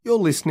You're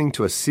listening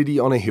to a City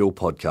on a Hill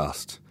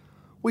podcast.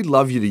 We'd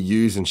love you to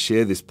use and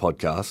share this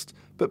podcast,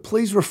 but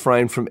please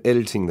refrain from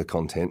editing the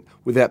content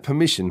without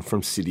permission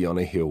from City on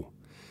a Hill.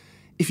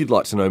 If you'd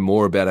like to know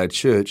more about our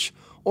church,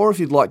 or if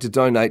you'd like to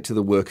donate to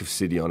the work of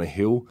City on a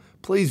Hill,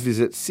 please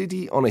visit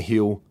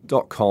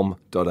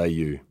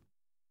cityonahill.com.au.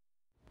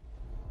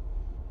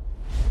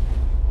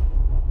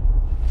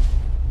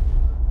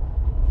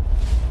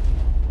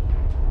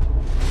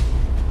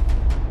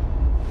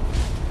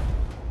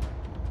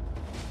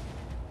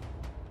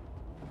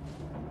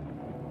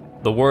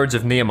 The words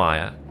of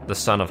Nehemiah, the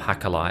son of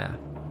Hakaliah.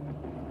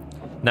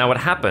 Now it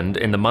happened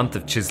in the month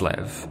of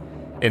Chislev,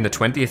 in the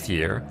 20th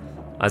year,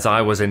 as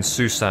I was in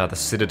Susa the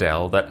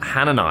citadel, that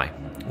Hanani,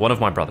 one of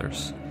my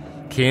brothers,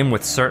 came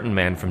with certain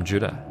men from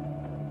Judah.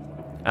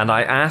 And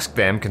I asked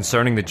them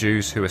concerning the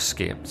Jews who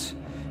escaped,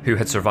 who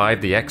had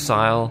survived the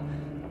exile,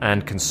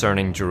 and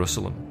concerning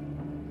Jerusalem.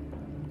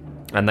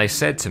 And they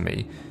said to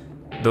me,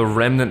 the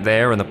remnant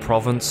there in the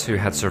province who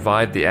had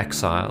survived the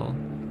exile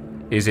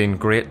is in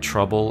great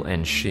trouble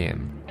and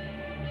shame.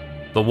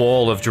 The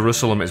wall of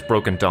Jerusalem is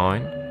broken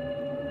down,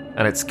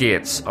 and its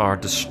gates are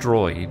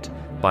destroyed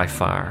by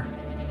fire.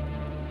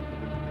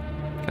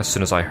 As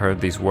soon as I heard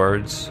these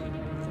words,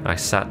 I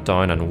sat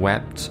down and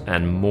wept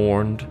and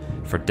mourned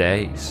for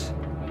days.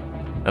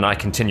 And I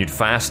continued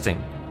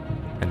fasting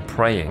and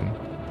praying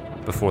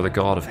before the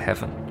God of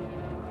heaven.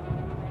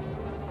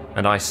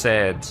 And I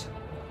said,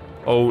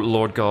 O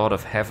Lord God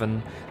of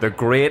heaven, the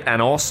great and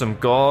awesome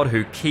God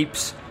who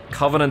keeps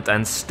covenant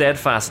and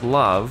steadfast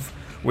love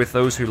with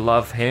those who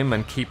love him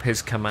and keep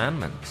his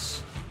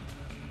commandments.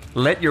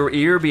 Let your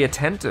ear be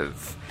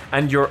attentive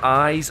and your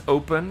eyes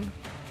open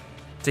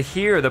to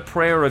hear the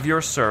prayer of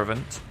your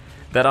servant,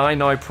 that I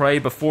now pray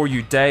before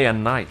you day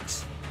and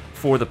night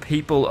for the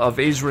people of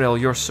Israel,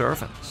 your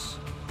servants,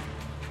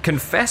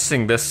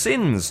 confessing the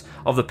sins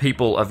of the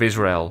people of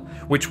Israel,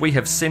 which we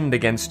have sinned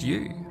against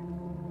you.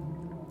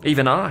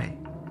 Even I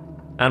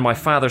and my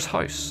father's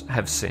house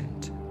have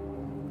sinned.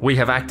 We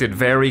have acted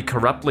very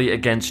corruptly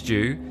against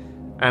you,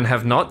 and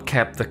have not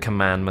kept the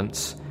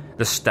commandments,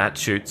 the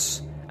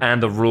statutes,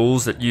 and the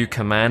rules that you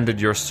commanded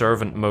your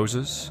servant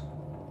Moses.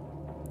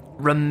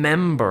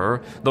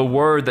 Remember the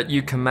word that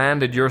you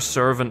commanded your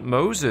servant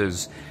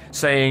Moses,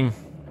 saying,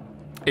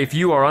 if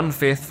you are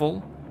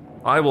unfaithful,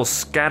 I will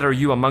scatter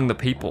you among the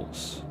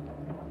peoples.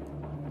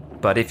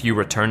 But if you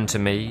return to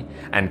me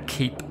and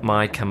keep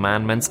my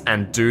commandments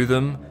and do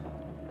them,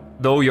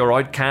 though your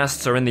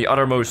outcasts are in the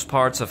uttermost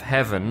parts of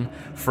heaven,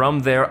 from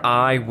there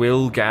I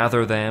will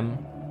gather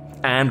them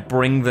and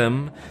bring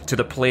them to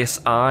the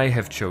place I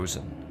have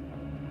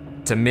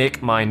chosen, to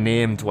make my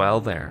name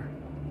dwell there.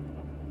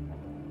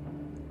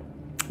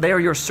 They are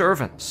your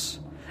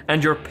servants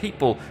and your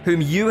people,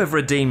 whom you have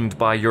redeemed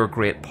by your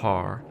great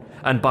power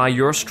and by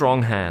your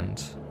strong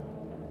hand.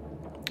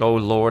 O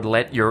Lord,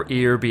 let your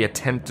ear be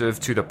attentive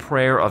to the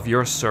prayer of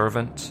your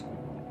servant,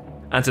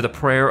 and to the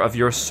prayer of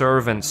your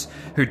servants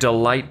who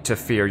delight to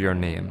fear your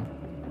name.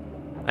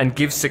 And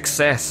give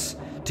success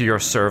to your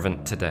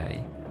servant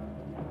today,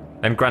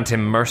 and grant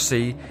him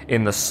mercy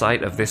in the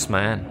sight of this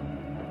man.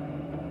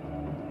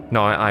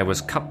 Now I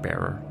was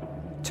cupbearer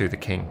to the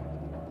king.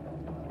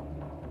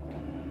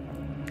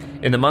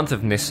 In the month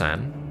of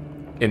Nisan,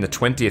 in the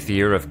 20th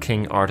year of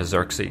King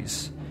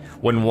Artaxerxes,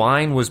 when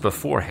wine was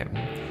before him,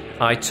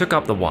 I took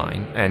up the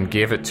wine and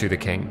gave it to the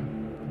king.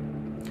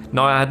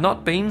 Now I had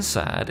not been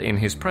sad in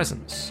his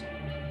presence.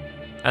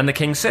 And the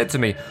king said to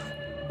me,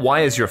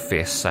 why is your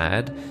face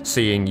sad,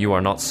 seeing you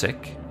are not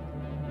sick?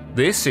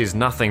 This is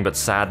nothing but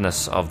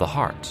sadness of the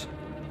heart.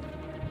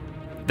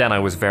 Then I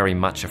was very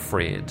much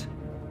afraid.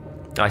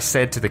 I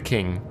said to the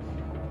king,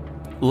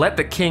 let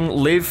the king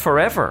live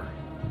forever.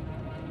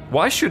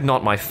 Why should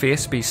not my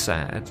face be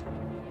sad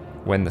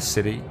when the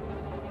city,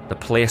 the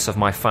place of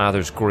my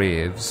father's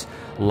graves,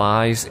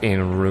 lies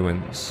in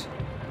ruins,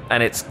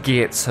 and its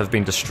gates have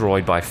been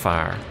destroyed by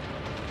fire?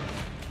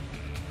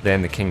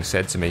 Then the king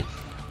said to me,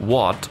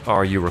 what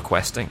are you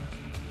requesting?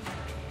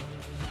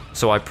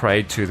 So I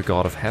prayed to the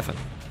God of heaven.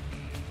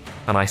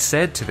 And I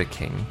said to the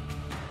king,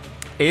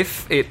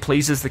 if it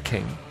pleases the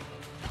king,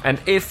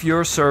 and if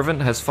your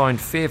servant has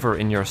found favor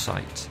in your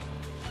sight,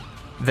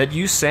 that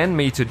you send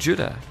me to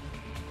Judah,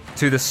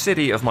 to the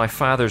city of my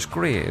father's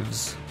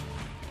graves,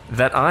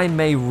 that I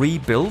may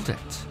rebuild it.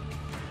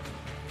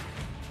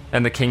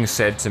 And the king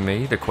said to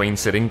me, the queen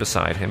sitting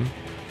beside him,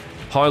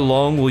 how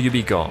long will you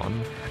be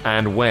gone,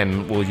 and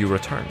when will you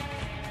return?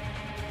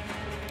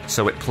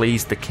 So it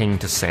pleased the king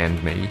to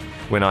send me,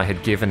 when I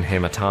had given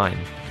him a time.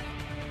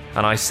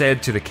 And I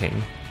said to the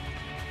king,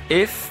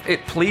 if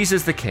it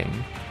pleases the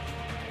king,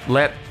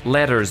 let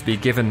letters be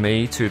given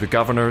me to the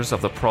governors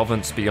of the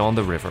province beyond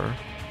the river,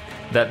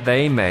 that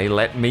they may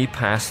let me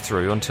pass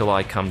through until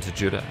I come to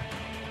Judah.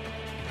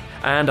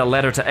 And a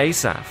letter to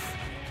Asaph,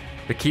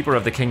 the keeper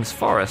of the king's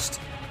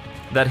forest,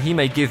 that he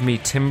may give me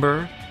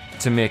timber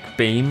to make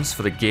beams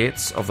for the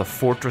gates of the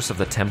fortress of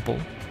the temple,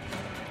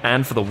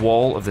 and for the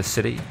wall of the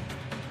city,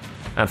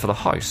 and for the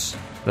house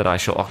that I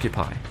shall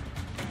occupy.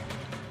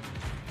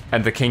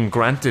 And the king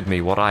granted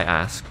me what I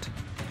asked,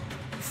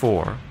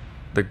 for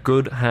the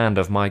good hand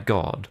of my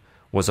God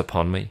was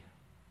upon me.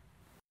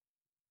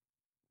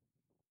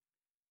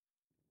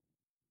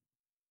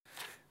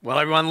 Well,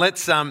 everyone,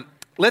 let's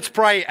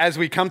pray as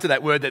we come to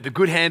that word that the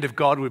good hand of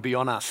God would be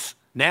on us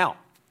now,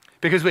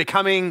 because we're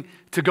coming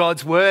to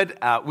God's word,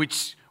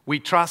 which we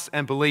trust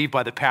and believe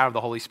by the power of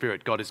the Holy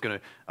Spirit. God is going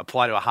to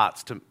apply to our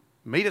hearts to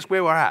meet us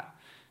where we're at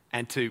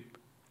and to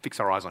fix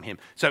our eyes on him.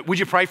 So would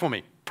you pray for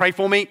me? Pray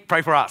for me,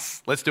 pray for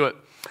us. Let's do it.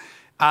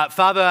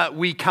 Father,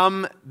 we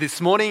come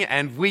this morning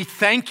and we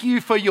thank you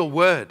for your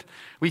word.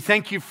 We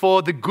thank you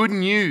for the good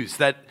news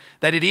that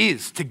it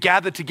is to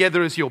gather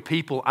together as your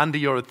people under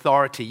your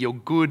authority, your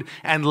good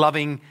and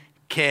loving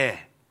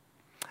care.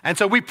 And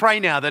so we pray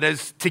now that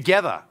as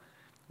together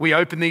we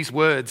open these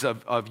words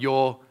of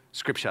your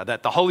scripture,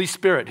 that the Holy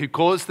Spirit who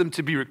caused them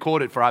to be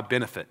recorded for our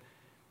benefit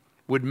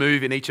would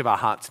move in each of our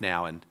hearts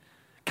now and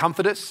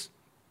comfort us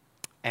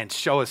and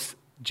show us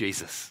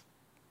Jesus.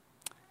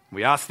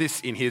 We ask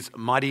this in his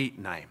mighty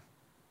name.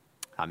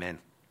 Amen.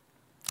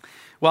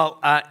 Well,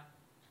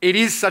 it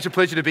is such a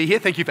pleasure to be here.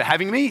 Thank you for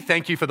having me.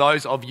 Thank you for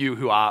those of you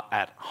who are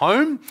at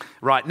home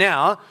right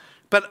now.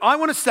 But I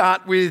want to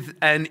start with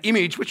an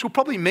image which will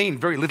probably mean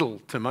very little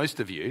to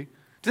most of you.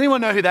 Does anyone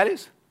know who that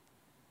is?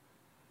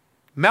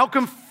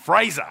 Malcolm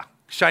Fraser.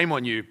 Shame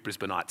on you,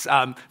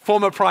 Brisbaneites.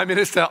 Former Prime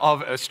Minister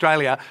of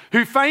Australia,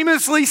 who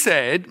famously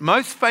said,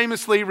 most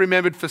famously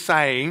remembered for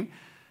saying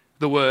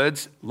the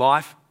words,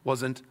 "Life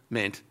wasn't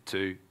meant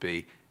to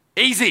be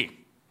easy."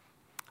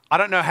 I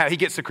don't know how he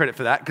gets the credit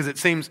for that because it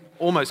seems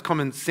almost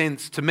common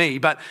sense to me,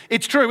 but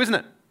it's true, isn't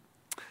it?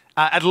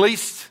 At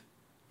least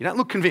you don't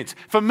look convinced.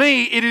 For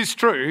me, it is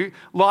true.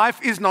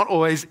 Life is not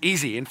always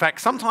easy. In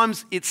fact,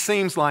 sometimes it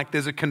seems like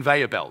there's a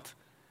conveyor belt.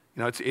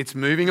 You know, it's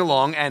moving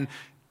along, and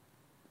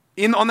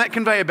on that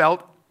conveyor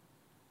belt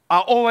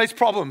are always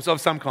problems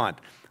of some kind.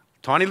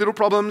 Tiny little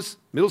problems,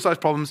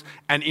 middle-sized problems,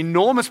 and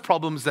enormous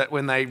problems that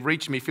when they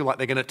reach me feel like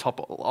they're going to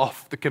topple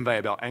off the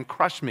conveyor belt and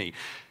crush me.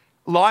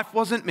 Life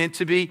wasn't meant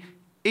to be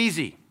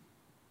easy.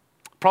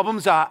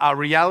 Problems are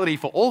reality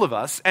for all of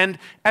us. And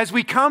as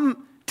we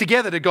come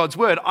together to God's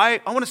word,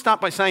 I want to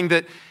start by saying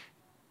that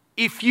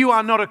if you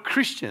are not a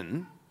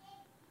Christian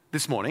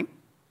this morning,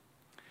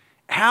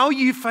 how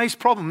you face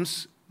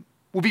problems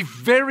will be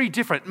very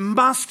different,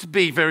 must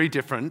be very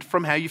different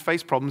from how you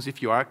face problems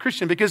if you are a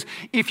Christian. Because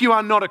if you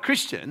are not a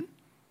Christian,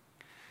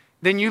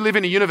 then you live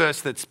in a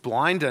universe that's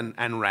blind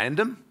and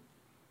random,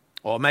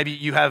 or maybe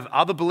you have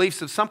other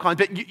beliefs of some kind.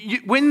 But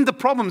when the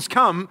problems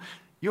come,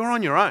 you're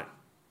on your own.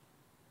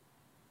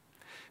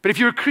 But if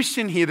you're a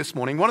Christian here this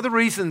morning, one of the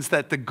reasons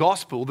that the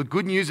gospel, the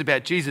good news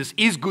about Jesus,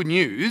 is good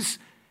news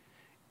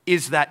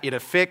is that it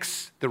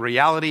affects the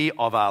reality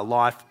of our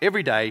life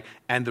every day,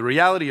 and the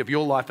reality of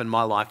your life and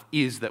my life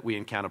is that we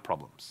encounter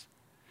problems.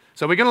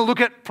 So we're going to look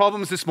at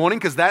problems this morning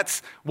because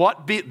that's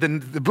what the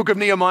book of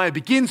Nehemiah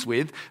begins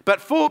with.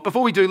 But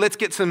before we do, let's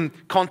get some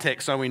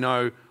context so we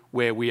know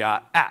where we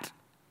are at.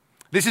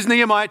 This is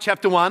Nehemiah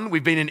chapter 1.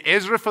 We've been in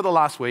Ezra for the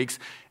last weeks.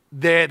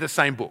 They're the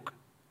same book.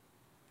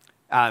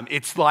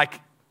 It's like,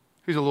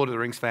 who's a Lord of the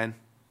Rings fan?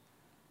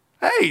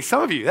 Hey,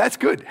 some of you, that's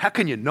good. How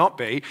can you not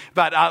be?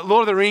 But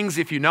Lord of the Rings,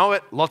 if you know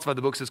it, lots of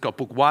other books. It's got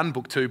book 1,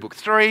 book 2, book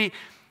 3.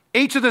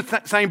 Each of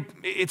the same,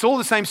 it's all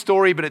the same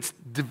story, but it's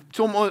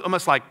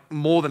almost like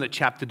more than a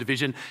chapter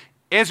division.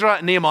 Ezra,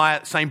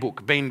 Nehemiah, same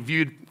book, been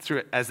viewed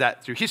through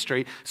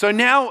history. So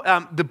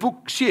now the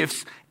book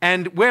shifts,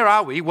 and where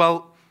are we?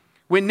 Well,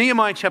 when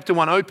Nehemiah chapter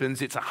 1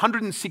 opens, it's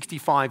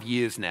 165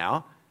 years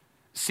now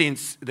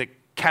since the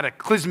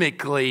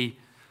cataclysmically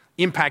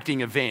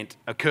impacting event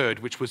occurred,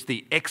 which was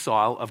the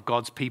exile of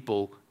God's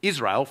people,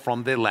 Israel,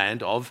 from their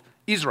land of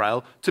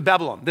Israel to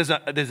Babylon. There's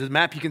a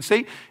map you can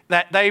see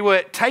that they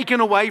were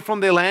taken away from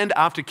their land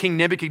after King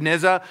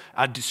Nebuchadnezzar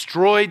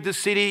destroyed the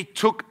city,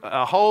 took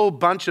a whole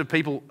bunch of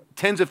people,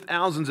 tens of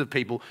thousands of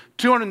people,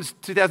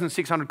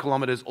 2,600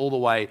 kilometers all the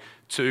way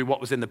to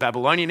what was then the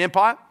Babylonian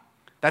Empire.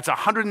 That's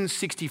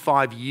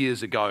 165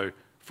 years ago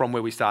from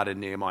where we started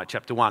in Nehemiah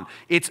chapter 1.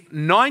 It's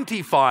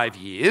 95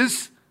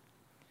 years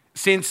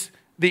since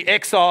the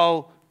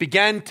exile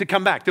began to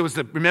come back.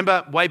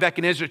 Remember way back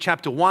in Ezra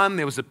chapter 1,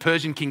 there was the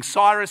Persian king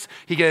Cyrus.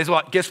 He goes,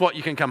 guess what?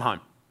 You can come home.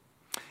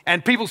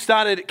 And people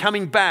started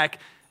coming back.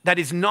 That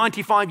is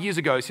 95 years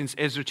ago since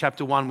Ezra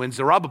chapter 1, when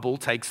Zerubbabel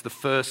takes the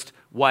first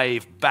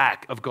wave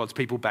back of God's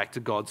people back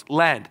to God's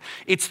land.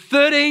 It's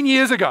 13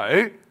 years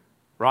ago,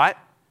 right,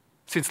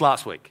 since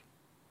last week.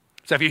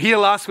 So if you're here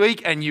last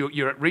week and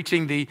you're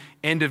reaching the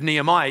end of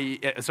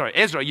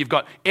Ezra, you've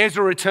got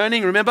Ezra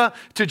returning, remember,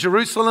 to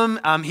Jerusalem.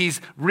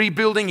 He's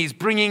rebuilding, he's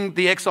bringing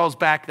the exiles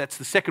back. That's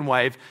the second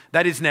wave.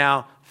 That is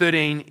now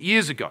 13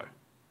 years ago.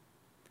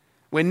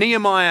 When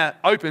Nehemiah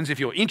opens, if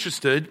you're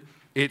interested,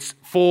 it's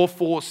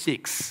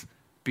 446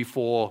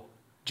 before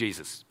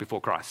Jesus, before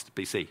Christ,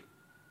 BC.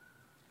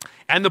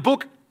 And the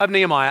book of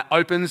Nehemiah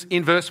opens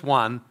in verse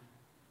 1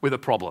 with a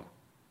problem.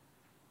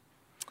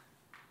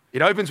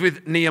 It opens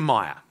with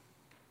Nehemiah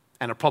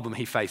and a problem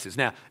he faces.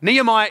 Now,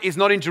 Nehemiah is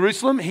not in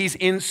Jerusalem. He's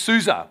in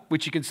Susa,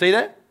 which you can see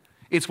there.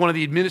 It's one of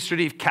the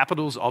administrative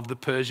capitals of the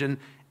Persian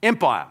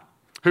Empire.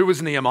 Who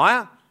was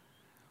Nehemiah?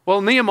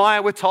 Well,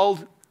 Nehemiah, we're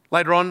told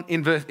later on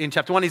in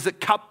chapter 1, is the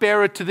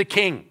cupbearer to the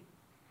king.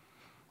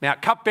 Now,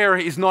 cupbearer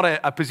is not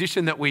a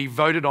position that we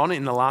voted on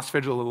in the last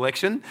federal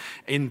election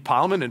in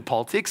parliament and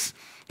politics.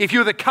 If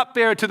you're the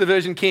cupbearer to the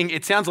Persian king,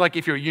 it sounds like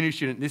if you're a uni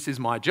student, this is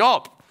my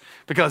job,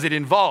 because it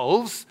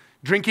involves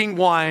drinking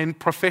wine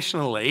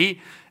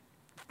professionally,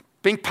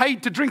 being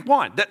paid to drink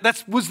wine.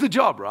 That was the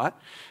job, right?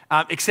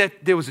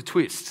 Except there was a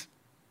twist.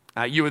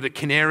 You were the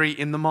canary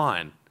in the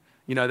mine.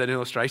 You know that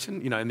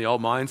illustration? You know, in the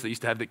old mines, they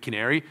used to have the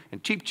canary,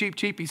 and cheep, cheep,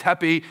 cheep, he's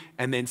happy,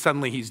 and then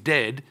suddenly he's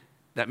dead.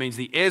 That means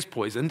the air's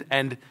poisoned,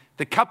 and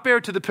the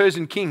cupbearer to the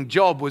Persian king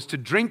job was to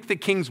drink the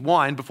king's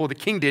wine before the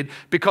king did,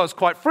 because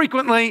quite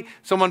frequently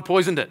someone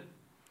poisoned it.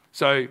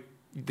 So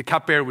the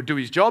cupbearer would do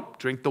his job,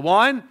 drink the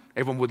wine,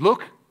 everyone would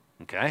look,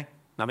 okay,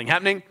 nothing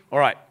happening, all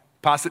right,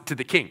 pass it to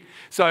the king.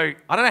 So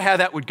I don't know how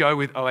that would go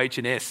with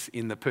OH&S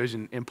in the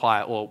Persian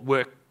Empire or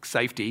work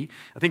safety.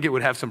 I think it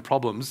would have some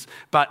problems,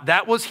 but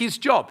that was his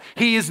job.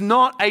 He is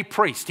not a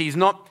priest. He's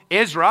not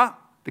Ezra,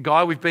 the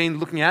guy we've been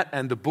looking at,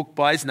 and the book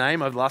by his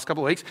name over the last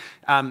couple of weeks.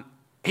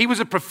 He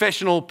was a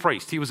professional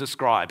priest. He was a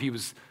scribe. He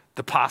was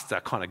the pastor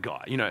kind of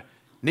guy. You know,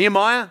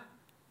 Nehemiah,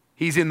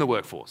 he's in the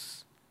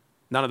workforce.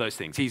 None of those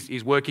things.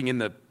 He's working in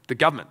the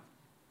government.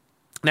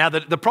 Now,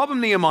 the problem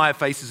Nehemiah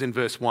faces in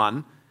verse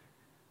 1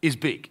 is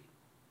big.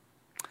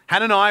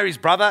 Hananiah, his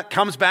brother,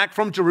 comes back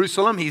from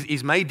Jerusalem.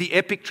 He's made the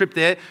epic trip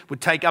there. Would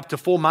take up to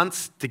 4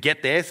 months to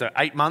get there, so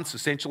 8 months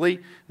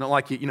essentially. Not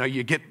like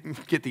you get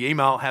the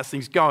email, how's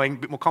things going, a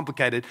bit more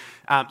complicated.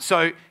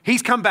 So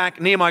he's come back.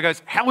 Nehemiah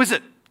goes, how is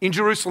it in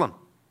Jerusalem?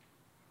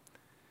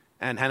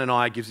 And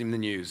Hananiah gives him the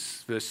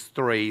news. Verse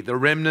 3, the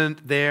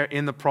remnant there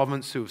in the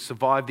province who have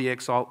survived the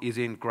exile is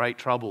in great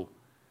trouble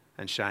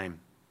and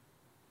shame.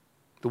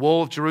 The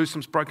wall of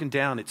Jerusalem's broken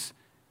down. Its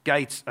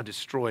gates are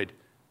destroyed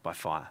by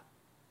fire.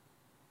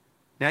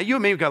 Now, you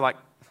and me would go like,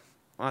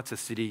 well, it's a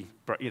city,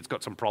 it's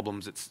got some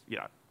problems,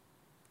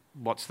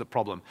 what's the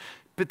problem?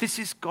 But this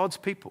is God's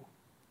people.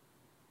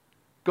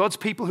 God's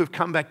people who've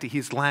come back to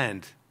his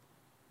land.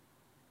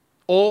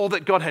 All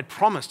that God had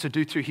promised to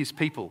do through his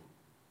people.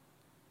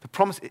 The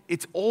promise,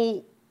 it's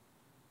all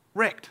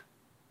wrecked.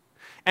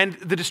 And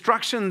the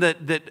destruction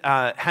that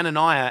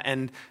Hananiah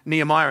and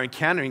Nehemiah are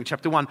encountering in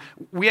chapter 1,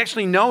 we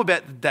actually know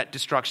about that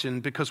destruction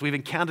because we've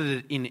encountered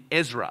it in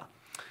Ezra.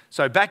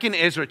 So back in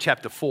Ezra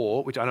chapter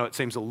 4, which I know it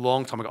seems a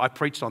long time ago, I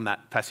preached on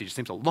that passage. It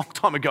seems a long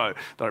time ago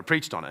that I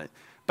preached on it.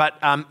 But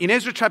in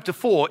Ezra chapter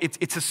 4,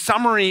 it's a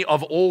summary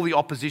of all the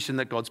opposition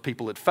that God's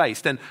people had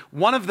faced. And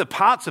one of the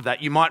parts of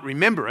that, you might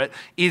remember it,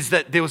 is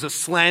that there was a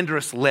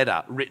slanderous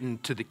letter written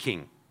to the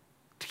king,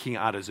 to King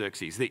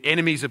Artaxerxes. The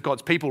enemies of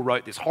God's people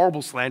wrote this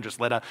horrible slanderous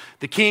letter.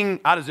 The king,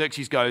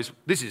 Artaxerxes, goes,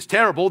 this is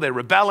terrible, they're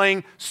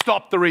rebelling,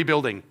 stop the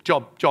rebuilding,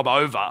 job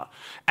over.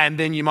 And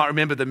then you might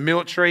remember the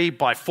military,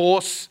 by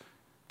force,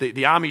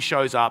 the army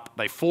shows up,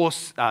 they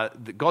force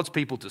God's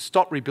people to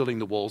stop rebuilding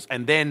the walls,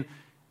 and then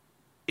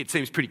it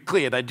seems pretty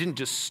clear they didn't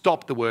just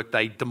stop the work,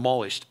 they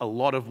demolished a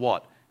lot of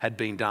what had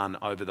been done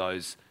over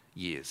those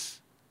years.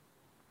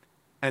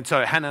 And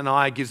so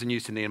Hananiah gives the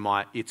news to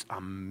Nehemiah, it's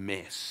a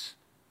mess.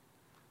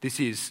 This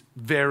is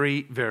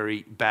very,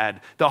 very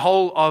bad. The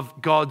whole of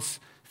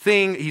God's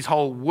thing, his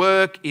whole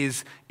work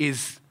is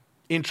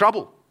in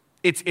trouble.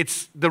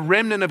 It's the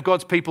remnant of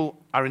God's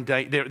people are in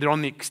danger. They're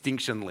on the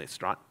extinction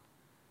list, right?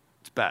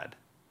 It's bad.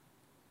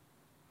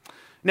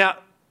 Now,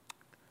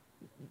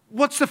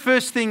 what's the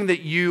first thing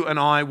that you and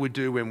I would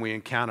do when we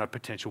encounter a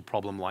potential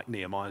problem like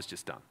Nehemiah's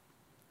just done?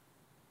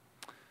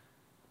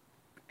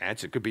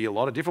 Answer could be a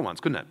lot of different ones,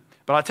 couldn't it?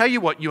 But I tell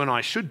you what you and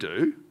I should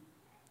do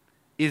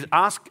is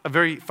ask a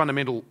very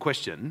fundamental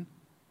question.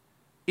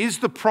 Is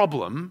the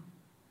problem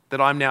that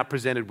I'm now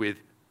presented with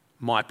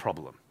my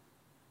problem?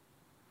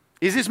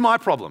 Is this my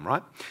problem,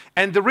 right?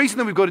 And the reason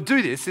that we've got to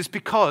do this is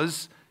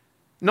because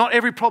not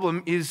every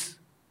problem is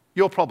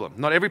your problem.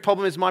 Not every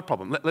problem is my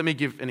problem. Let me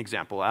give an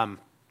example.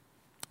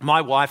 My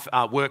wife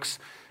works,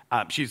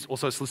 she's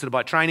also a solicitor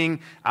by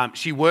training.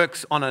 She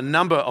works on a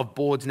number of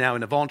boards now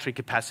in a voluntary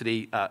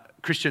capacity,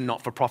 Christian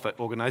not-for-profit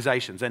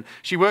organisations. And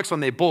she works on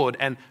their board,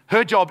 and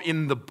her job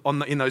in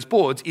those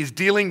boards is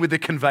dealing with the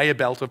conveyor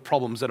belt of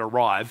problems that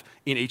arrive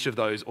in each of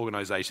those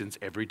organisations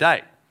every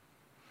day.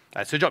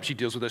 That's her job. She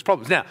deals with those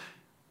problems. Now,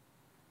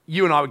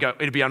 you and I would go,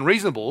 it'd be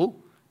unreasonable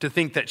to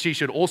think that she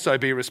should also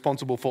be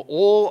responsible for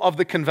all of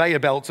the conveyor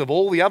belts of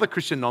all the other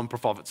Christian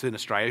non-profits in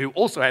Australia who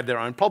also have their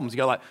own problems. You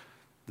go like,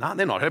 no,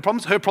 they're not her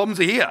problems. Her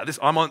problems are here.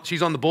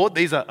 She's on the board.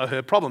 These are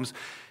her problems.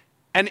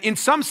 And in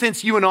some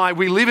sense, you and I,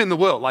 we live in the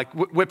world. Like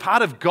we're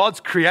part of God's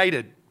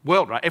created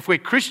world, right? If we're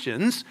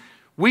Christians,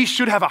 we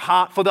should have a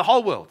heart for the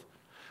whole world.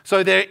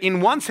 So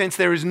in one sense,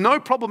 there is no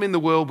problem in the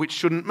world which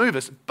shouldn't move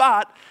us.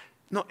 But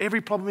not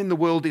every problem in the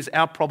world is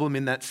our problem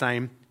in that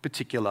same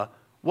particular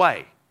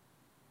way.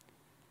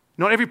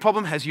 Not every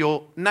problem has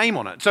your name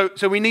on it.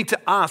 So we need to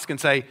ask and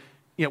say,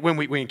 when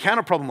we encounter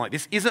a problem like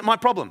this, is it my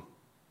problem?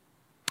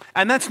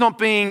 And that's not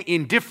being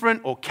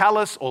indifferent or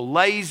callous or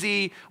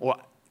lazy or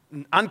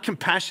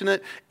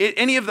uncompassionate,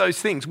 any of those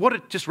things. What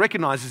it just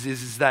recognizes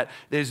is that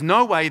there's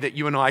no way that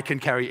you and I can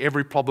carry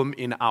every problem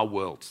in our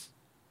worlds.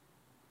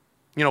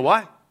 You know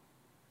why?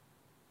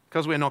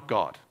 Because we're not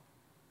God.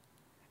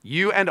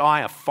 You and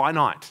I are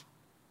finite.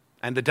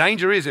 And the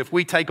danger is if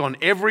we take on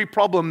every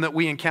problem that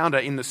we encounter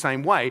in the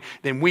same way,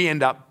 then we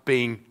end up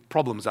being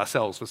problems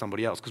ourselves for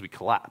somebody else because we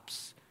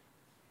collapse.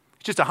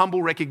 It's just a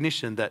humble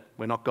recognition that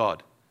we're not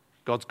God.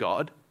 God's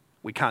God.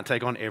 We can't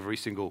take on every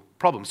single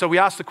problem. So we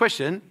ask the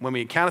question, when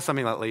we encounter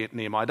something like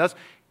Nehemiah does,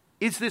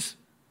 is this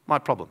my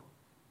problem?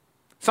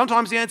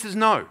 Sometimes the answer is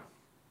no.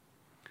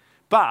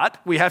 But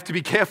we have to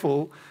be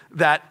careful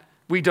that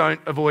we don't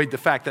avoid the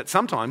fact that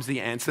sometimes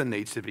the answer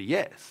needs to be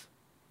yes.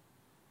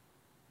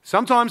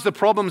 Sometimes the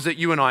problems that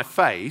you and I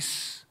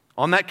face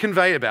on that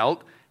conveyor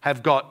belt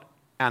have got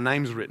our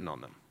names written on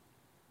them.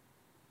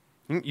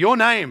 Your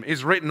name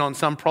is written on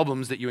some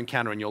problems that you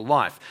encounter in your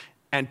life.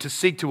 And to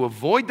seek to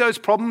avoid those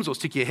problems or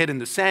stick your head in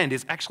the sand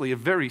is actually a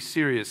very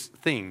serious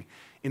thing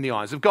in the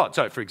eyes of God.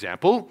 So, for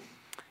example,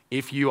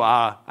 if you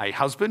are a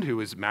husband who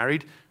is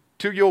married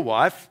to your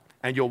wife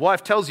and your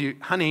wife tells you,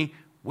 honey,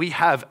 we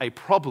have a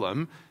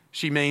problem,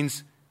 she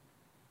means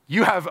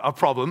you have a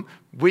problem.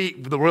 We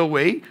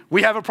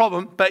have a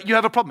problem, but you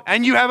have a problem.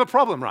 And you have a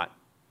problem, right?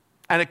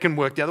 And it can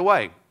work the other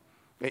way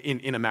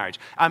in a marriage.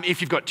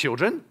 If you've got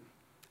children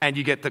and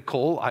you get the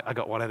call, I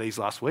got one of these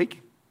last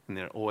week, and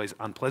they're always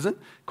unpleasant.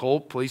 Call,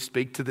 please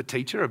speak to the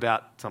teacher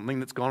about something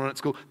that's gone on at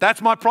school.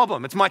 That's my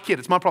problem. It's my kid.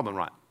 It's my problem,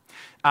 right?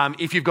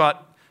 If you've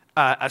got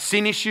a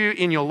sin issue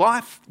in your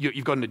life,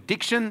 you've got an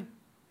addiction,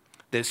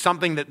 there's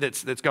something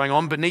that's going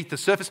on beneath the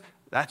surface,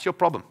 that's your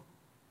problem.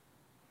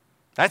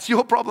 That's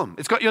your problem.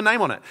 It's got your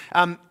name on it.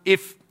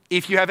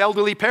 If you have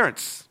elderly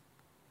parents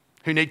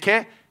who need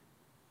care,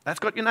 that's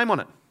got your name on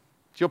it.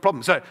 It's your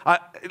problem. So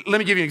let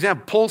me give you an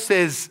example. Paul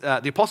says,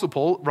 the Apostle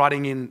Paul,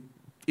 writing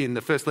in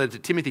the first letter to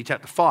Timothy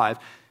chapter 5,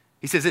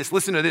 he says this,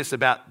 listen to this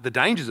about the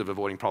dangers of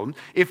avoiding problems.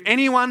 If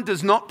anyone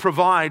does not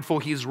provide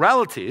for his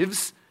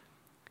relatives,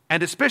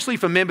 and especially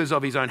for members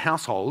of his own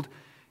household,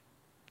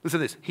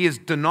 listen to this, he has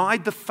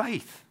denied the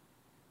faith.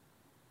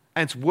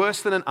 And it's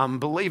worse than an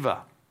unbeliever.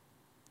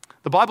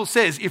 The Bible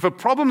says if a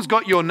problem's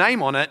got your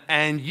name on it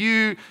and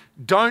you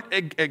don't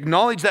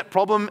acknowledge that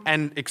problem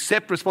and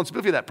accept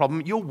responsibility for that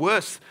problem, you're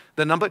worse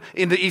than number.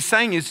 He's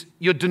saying is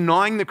you're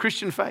denying the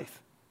Christian faith.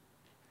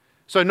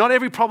 So not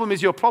every problem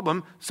is your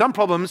problem. Some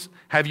problems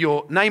have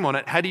your name on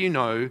it. How do you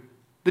know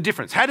the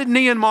difference? How did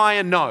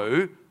Nehemiah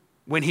know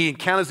when he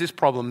encounters this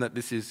problem that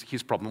this is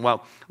his problem?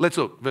 Well, let's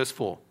look, verse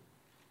 4.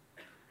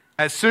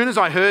 As soon as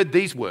I heard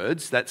these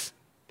words, that's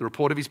the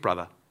report of his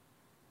brother,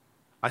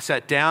 I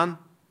sat down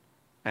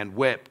and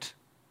wept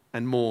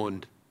and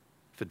mourned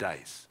for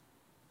days.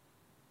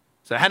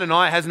 So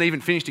Hananiah hasn't even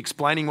finished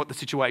explaining what the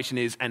situation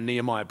is, and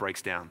Nehemiah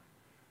breaks down.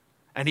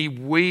 And he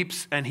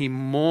weeps and he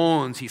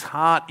mourns. His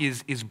heart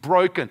is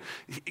broken.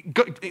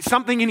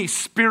 Something in his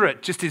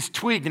spirit just is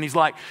twigged, and he's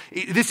like,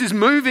 this is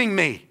moving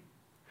me.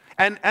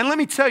 And let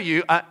me tell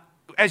you,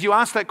 as you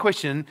ask that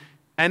question,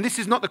 and this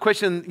is not the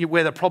question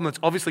where the problem that's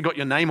obviously got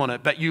your name on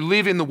it, but you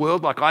live in the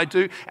world like I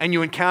do, and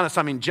you encounter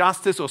some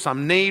injustice or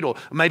some need, or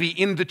maybe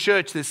in the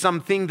church there's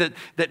something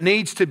that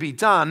needs to be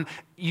done.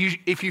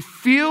 If you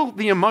feel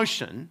the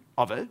emotion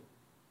of it,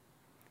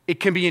 it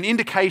can be an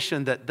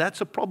indication that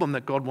that's a problem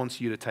that God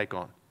wants you to take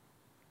on.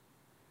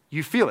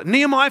 You feel it.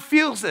 Nehemiah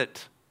feels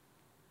it.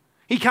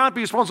 He can't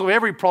be responsible for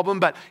every problem,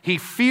 but he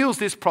feels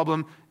this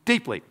problem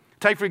deeply.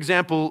 Take, for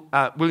example,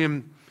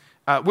 William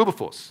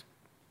Wilberforce.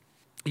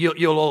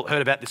 You'll all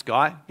heard about this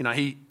guy. You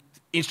know,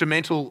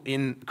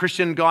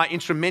 Christian guy,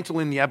 instrumental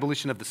in the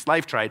abolition of the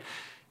slave trade.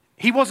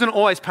 He wasn't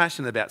always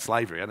passionate about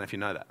slavery. I don't know if you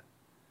know that.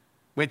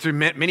 Went through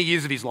many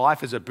years of his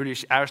life as a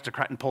British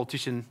aristocrat and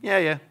politician.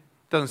 Yeah,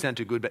 doesn't sound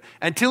too good. But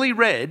until he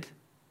read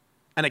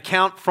an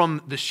account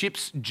from the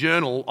ship's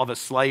journal of a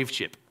slave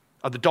ship,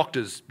 of the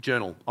doctor's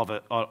journal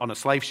on a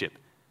slave ship.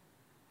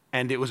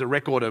 And it was a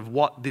record of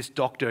what this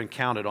doctor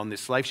encountered on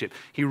this slave ship.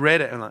 He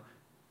read it and like,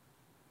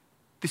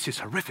 this is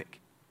horrific.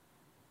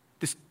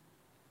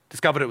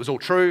 Discovered it was all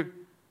true,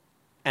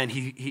 and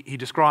he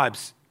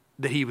describes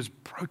that he was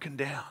broken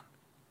down.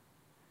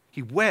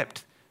 He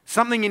wept.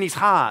 Something in his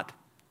heart,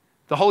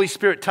 the Holy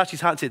Spirit touched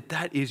his heart and said,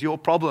 that is your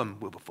problem,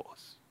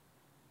 Wilberforce.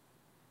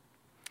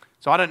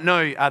 So I don't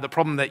know the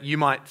problem that you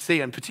might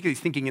see, and particularly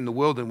thinking in the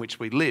world in which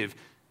we live,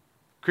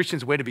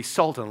 Christians are where to be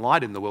salt and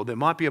light in the world. There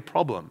might be a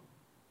problem.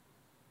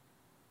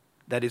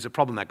 That is a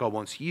problem that God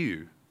wants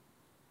you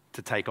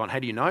to take on. How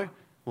do you know?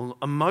 Well,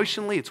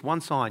 emotionally, it's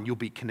one sign you'll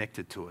be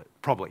connected to it,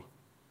 probably.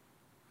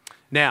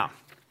 Now,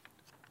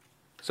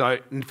 so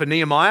for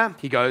Nehemiah,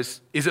 he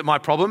goes, is it my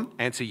problem?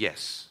 Answer,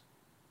 yes.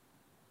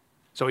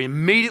 So he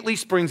immediately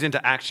springs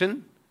into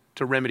action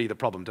to remedy the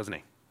problem, doesn't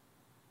he?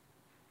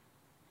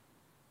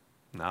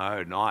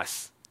 No,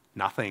 nice.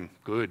 Nothing.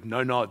 Good.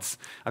 No nods.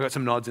 I got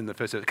some nods in the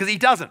first service. Because he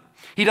doesn't.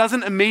 He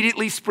doesn't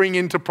immediately spring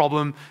into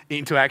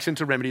action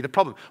to remedy the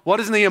problem. What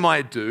does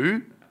Nehemiah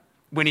do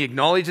when he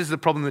acknowledges the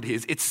problem that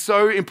is? It's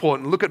so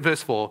important. Look at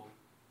verse 4.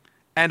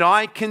 And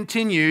I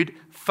continued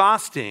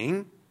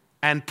fasting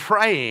and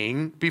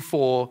praying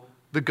before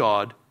the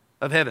God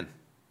of heaven.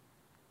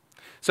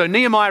 So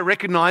Nehemiah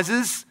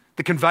recognizes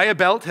the conveyor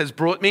belt has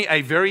brought me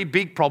a very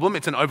big problem.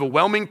 It's an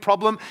overwhelming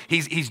problem.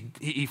 He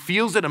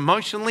feels it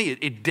emotionally.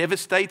 It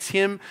devastates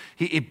him.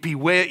 He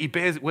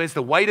bears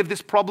the weight of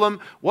this problem.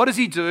 What does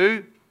he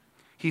do?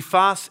 He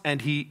fasts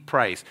and he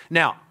prays.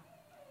 Now,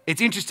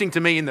 it's interesting to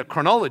me in the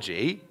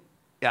chronology,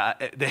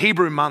 the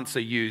Hebrew months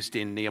are used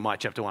in Nehemiah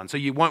chapter 1. So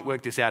you won't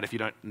work this out if you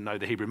don't know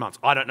the Hebrew months.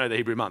 I don't know the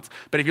Hebrew months.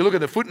 But if you look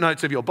at the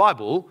footnotes of your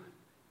Bible,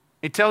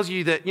 it tells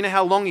you that, you know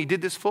how long he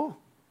did this for?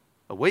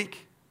 A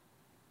week?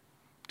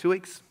 2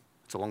 weeks?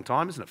 It's a long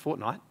time, isn't it?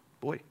 Fortnight?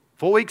 Boy,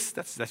 4 weeks?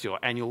 That's your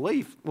annual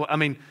leave. Well, I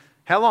mean,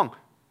 how long?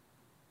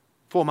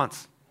 4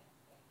 months.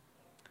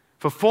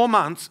 For 4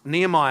 months,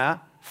 Nehemiah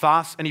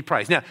fasts and he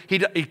prays. Now, he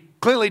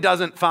clearly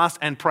doesn't fast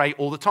and pray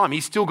all the time.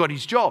 He's still got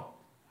his job.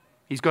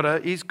 He's got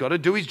to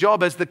do his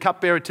job as the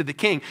cupbearer to the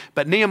king.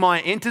 But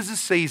Nehemiah enters a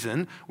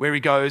season where he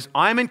goes,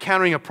 I'm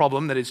encountering a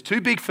problem that is too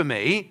big for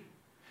me,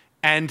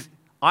 and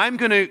I'm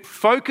going to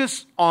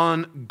focus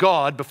on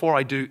God before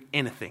I do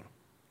anything.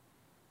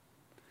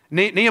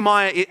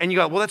 Nehemiah, and you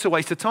go, well, that's a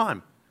waste of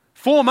time.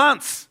 4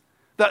 months,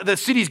 the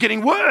city's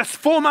getting worse.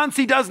 4 months,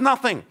 he does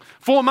nothing.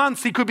 4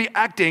 months, he could be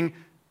acting.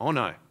 Oh,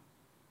 no.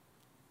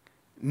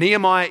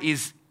 Nehemiah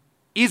is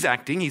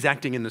acting. He's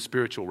acting in the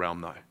spiritual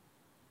realm, though.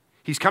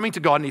 He's coming to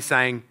God and he's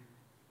saying,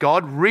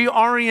 God,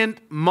 reorient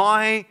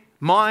my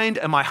mind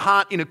and my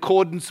heart in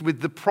accordance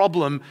with the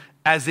problem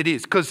as it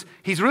is. Because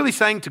he's really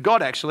saying to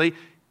God, actually,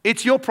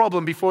 it's your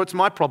problem before it's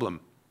my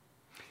problem.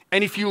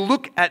 And if you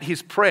look at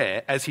his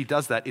prayer as he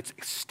does that, it's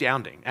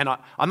astounding. And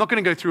I'm not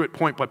going to go through it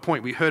point by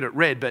point. We heard it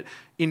read, but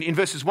in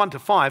verses 1 to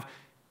 5,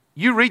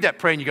 you read that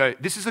prayer and you go,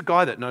 this is a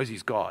guy that knows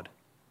he's God.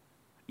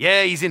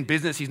 Yeah, he's in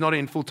business. He's not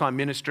in full-time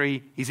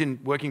ministry. He's in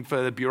working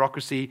for the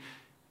bureaucracy.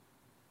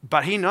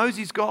 But he knows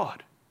he's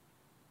God.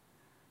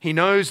 He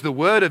knows the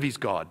word of his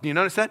God. Do you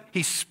notice that?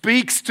 He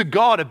speaks to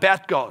God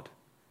about God,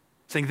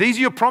 saying, these are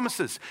your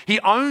promises.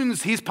 He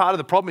owns his part of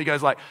the problem. He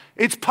goes like,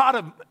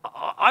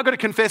 I've got to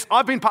confess,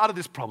 I've been part of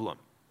this problem.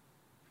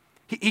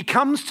 He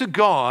comes to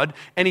God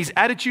and his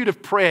attitude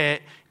of prayer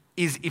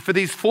is, for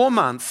these 4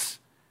 months,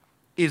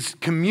 is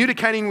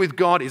communicating with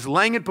God, is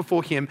laying it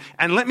before him.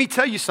 And let me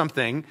tell you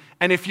something,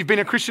 and if you've been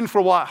a Christian for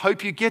a while, I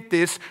hope you get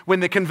this. When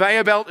the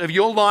conveyor belt of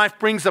your life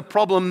brings a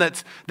problem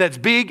that's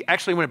big,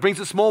 actually when it brings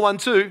a small one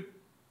too,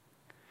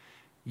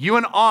 you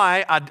and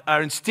I,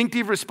 our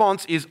instinctive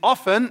response is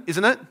often,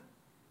 isn't it?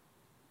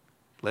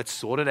 Let's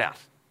sort it out.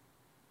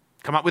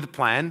 Come up with a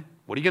plan.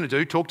 What are you going to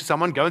do? Talk to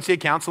someone, go and see a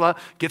counselor,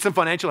 get some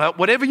financial help,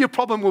 whatever your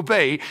problem will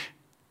be.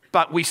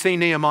 But we see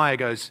Nehemiah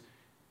goes,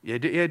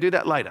 do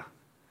that later.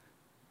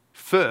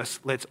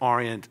 First, let's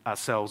orient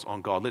ourselves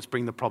on God. Let's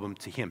bring the problem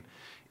to him.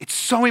 It's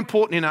so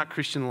important in our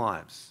Christian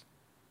lives.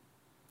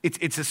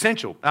 It's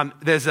essential.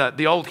 There's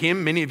the old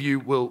hymn, many of you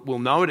will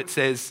know it. It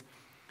says,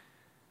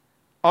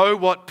 oh,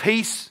 what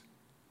peace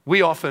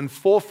we often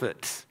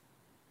forfeit.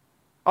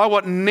 Oh,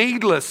 what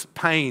needless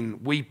pain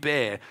we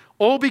bear,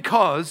 all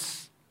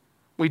because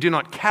we do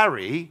not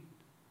carry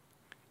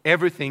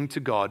everything to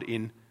God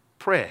in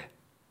prayer.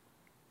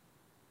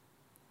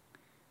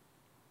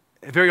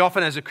 Very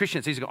often as a Christian,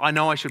 it's easy to go, I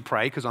know I should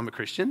pray because I'm a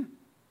Christian.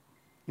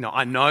 You know,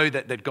 I know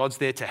that God's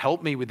there to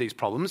help me with these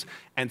problems.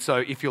 And so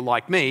if you're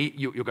like me,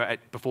 you'll go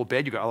before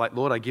bed, you go,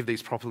 Lord, I give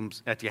these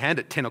problems at your hand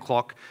at 10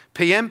 o'clock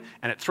p.m.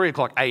 and at 3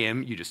 o'clock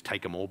a.m., you just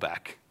take them all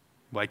back.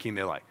 Waking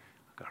there like,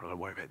 I've got to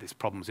worry about these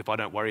problems if I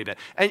don't worry about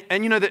it.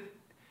 And you know that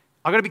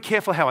I've got to be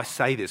careful how I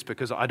say this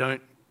because I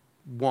don't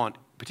want,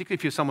 particularly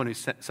if you're someone who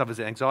suffers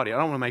anxiety, I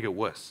don't want to make it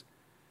worse.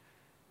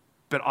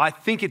 But I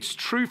think it's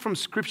true from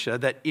Scripture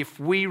that if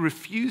we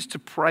refuse to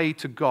pray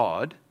to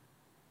God,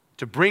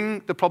 to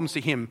bring the problems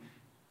to him,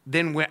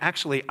 then we're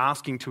actually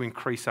asking to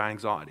increase our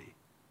anxiety.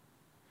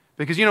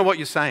 Because you know what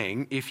you're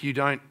saying, if you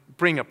don't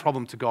bring a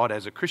problem to God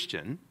as a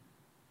Christian,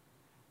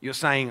 you're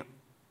saying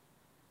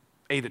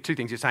either two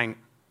things. You're saying,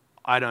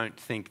 I don't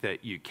think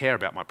that you care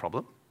about my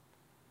problem.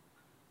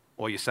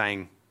 Or you're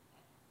saying,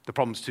 the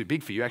problem's too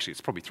big for you. Actually, it's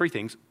probably three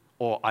things.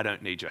 Or I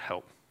don't need your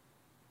help.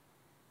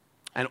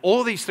 And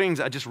all these things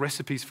are just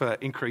recipes for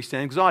increased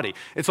anxiety.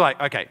 It's like,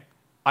 okay,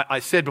 I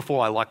said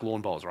before I like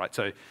lawn bowls, right?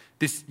 So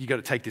this, you got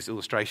to take this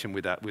illustration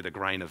with a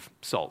grain of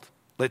salt.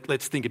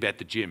 Let's think about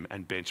the gym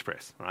and bench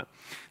press, right?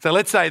 So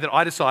let's say that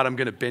I decide I'm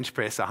going to bench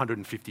press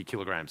 150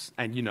 kilograms,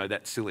 and you know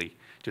that's silly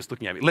just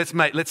looking at me.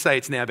 Let's say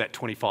it's now about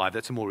 25.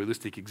 That's a more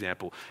realistic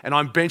example. And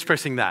I'm bench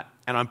pressing that,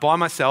 and I'm by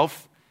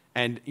myself.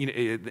 And you know,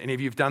 any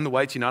of you have done the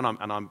weights, you know,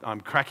 and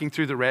I'm cracking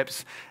through the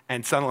reps,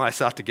 and suddenly I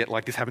start to get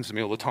like this happens to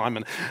me all the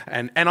time,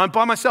 and I'm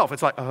by myself.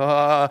 It's like,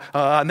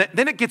 and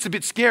then it gets a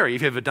bit scary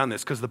if you've ever done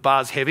this because the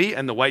bar's heavy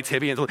and the weight's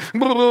heavy, and it's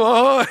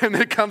like, and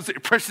then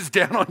it presses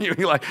down on you, and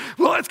you're like,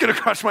 well, it's going to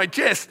crush my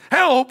chest,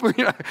 help!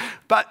 You know?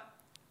 But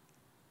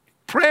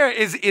prayer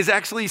is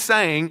actually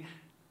saying,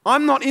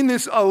 I'm not in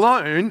this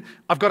alone.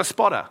 I've got a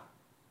spotter.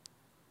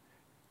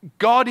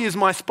 God is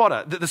my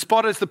spotter. The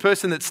spotter is the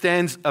person that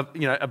stands,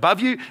 above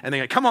you, and they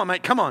go, "Come on,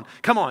 mate, come on,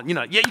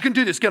 yeah, you can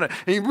do this."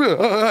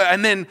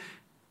 And then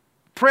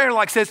prayer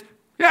says,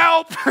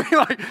 help!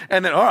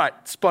 And then, all right,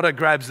 spotter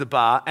grabs the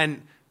bar.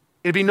 And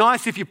it'd be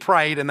nice if you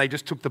prayed and they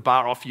just took the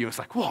bar off you. It's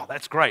like, whoa,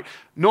 that's great.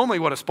 Normally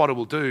what a spotter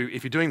will do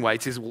if you're doing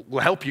weights is will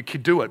help you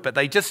do it. But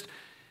they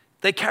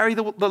carry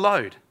the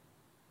load.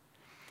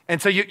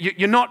 And so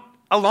you're not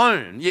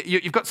alone.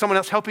 You've got someone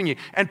else helping you.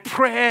 And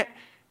prayer,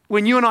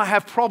 when you and I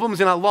have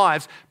problems in our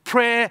lives,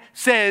 prayer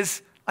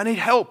says, I need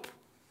help.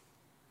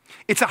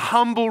 It's a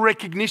humble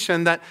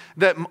recognition that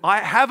I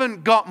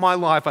haven't got my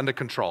life under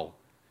control,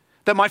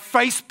 that my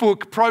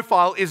Facebook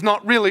profile is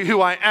not really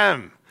who I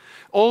am.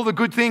 All the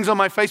good things on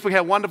my Facebook,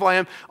 how wonderful I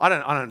am. I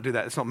don't do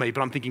that. It's not me,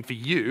 but I'm thinking for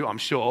you, I'm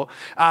sure.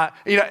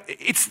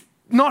 It's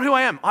not who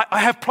I am. I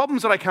have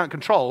problems that I can't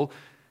control.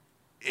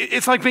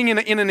 It's like being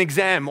in an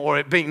exam,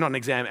 or being not an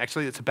exam,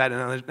 actually, it's a bad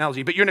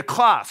analogy, but you're in a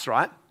class,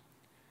 right?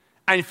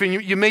 And for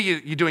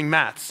you're doing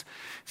maths.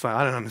 It's like,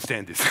 I don't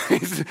understand this.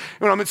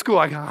 When I'm at school,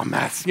 I go, oh,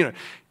 maths.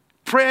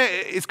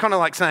 Prayer is kind of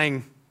like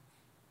saying,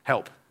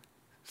 help.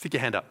 Stick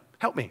your hand up.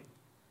 Help me.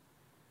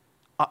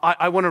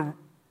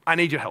 I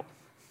need your help.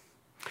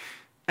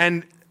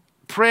 And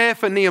prayer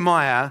for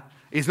Nehemiah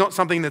is not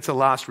something that's a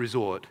last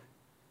resort.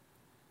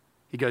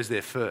 He goes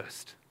there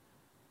first.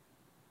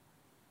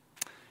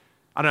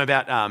 I don't know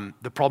about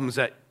the problems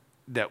that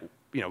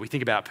we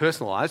think about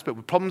personal lives,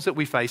 but problems that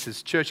we face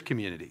as church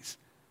communities.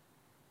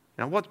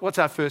 What's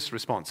our first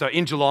response? So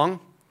in Geelong,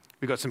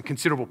 we've got some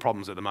considerable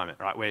problems at the moment,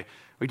 right? Where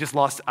we just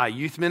lost our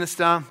youth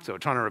minister, so we're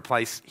trying to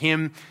replace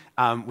him.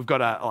 We've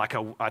got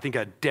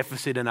a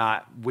deficit in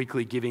our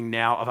weekly giving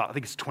now of I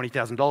think it's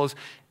 $20,000,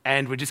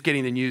 and we're just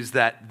getting the news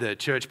that the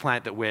church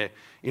plant that we're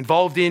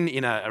involved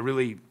in a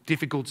really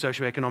difficult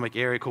socioeconomic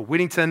area called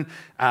Whittington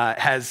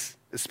has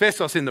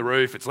asbestos in the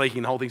roof. It's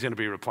leaking. The whole thing's going to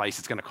be replaced.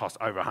 It's going to cost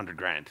over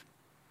 $100,000.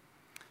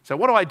 So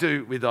what do I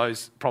do with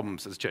those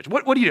problems as a church?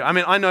 What do you do? I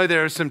mean, I know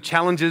there are some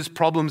challenges,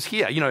 problems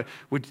here.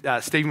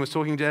 Stephen was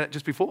talking to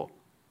just before.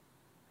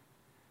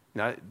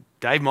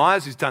 Dave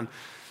Myers, who's done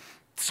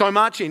so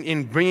much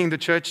in bringing the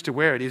church to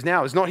where it is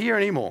now, is not here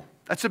anymore.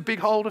 That's a big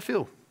hole to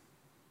fill.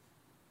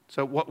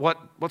 So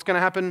what's going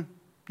to happen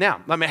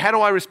now? I mean, how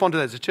do I respond to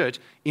that as a church?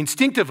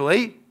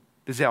 Instinctively,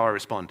 this is how I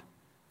respond.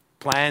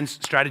 Plans,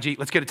 strategy,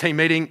 let's get a team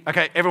meeting.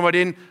 Okay, everyone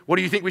in. What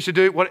do you think we should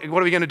do? What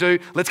are we going to do?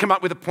 Let's come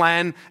up with a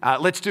plan.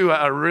 Let's do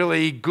a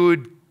really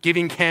good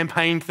giving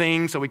campaign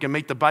thing so we can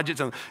meet the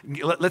budgets. And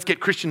let's get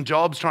Christian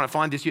Jobs trying to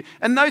find this.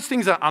 And those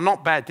things are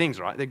not bad things,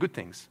 right? They're good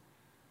things.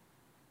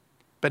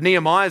 But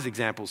Nehemiah's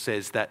example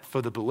says that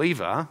for the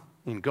believer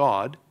in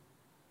God,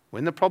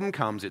 when the problem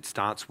comes, it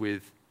starts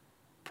with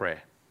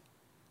prayer.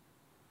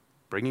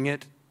 Bringing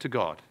it to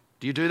God.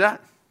 Do you do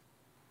that?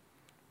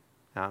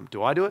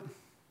 Do I do it?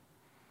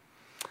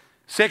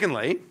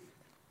 Secondly,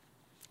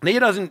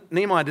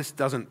 Nehemiah just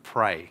doesn't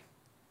pray.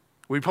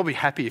 We'd be probably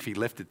happy if he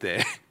left it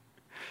there.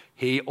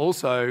 He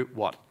also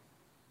what?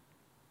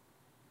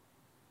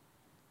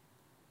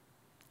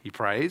 He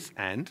prays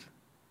and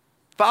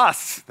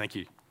fasts. Thank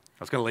you. I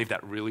was going to leave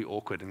that really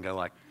awkward and go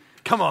like,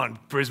 come on,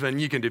 Brisbane,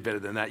 you can do better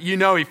than that.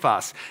 He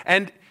fasts.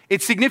 And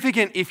it's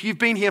significant. If you've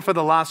been here for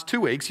the last 2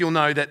 weeks, you'll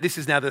know that this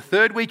is now the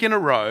third week in a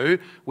row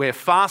where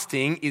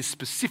fasting is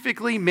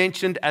specifically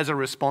mentioned as a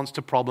response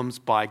to problems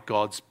by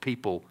God's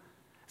people.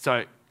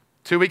 So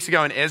 2 weeks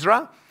ago in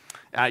Ezra,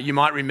 you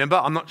might remember,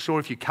 I'm not sure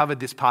if you covered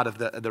this part of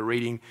the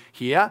reading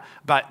here,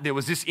 but there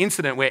was this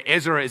incident where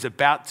Ezra is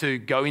about to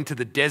go into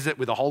the desert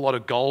with a whole lot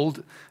of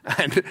gold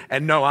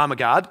and no armor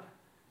guard.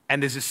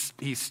 And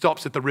he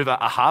stops at the river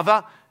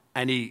Ahava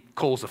and he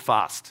calls a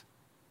fast.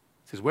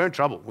 He says, we're in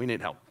trouble. We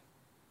need help.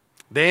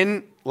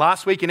 Then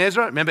last week in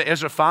Ezra, remember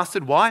Ezra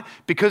fasted. Why?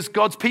 Because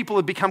God's people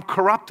had become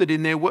corrupted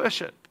in their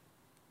worship.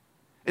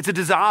 It's a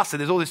disaster.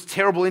 There's all this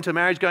terrible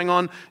intermarriage going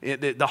on.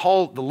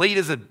 The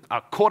leaders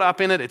are caught up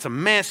in it. It's a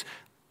mess.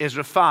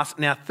 Ezra fasts.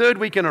 Now, third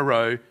week in a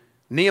row,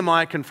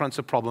 Nehemiah confronts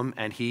a problem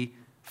and he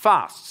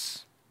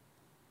fasts.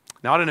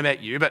 Now, I don't know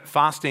about you, but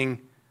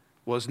fasting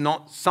was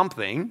not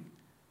something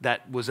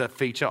that was a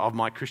feature of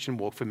my Christian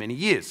walk for many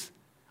years.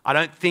 I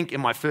don't think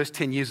in my first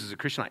 10 years as a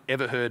Christian I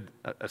ever heard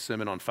a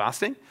sermon on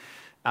fasting.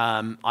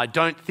 I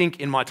don't think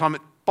in my time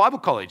at Bible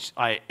college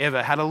I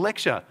ever had a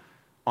lecture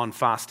on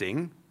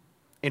fasting.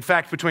 In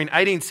fact, between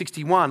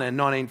 1861 and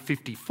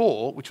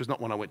 1954, which was not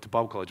when I went to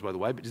Bible college, by the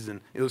way, but just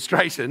an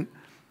illustration,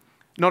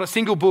 not a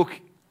single book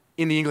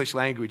in the English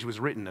language was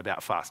written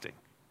about fasting,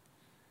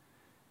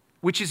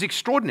 which is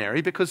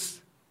extraordinary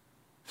because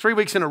 3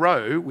 weeks in a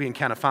row we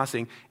encounter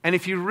fasting. And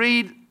if you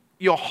read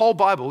your whole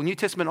Bible, New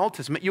Testament, Old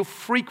Testament, you'll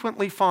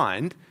frequently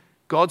find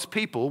God's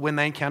people, when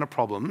they encounter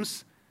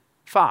problems,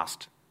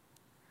 fast.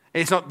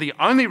 It's not the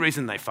only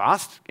reason they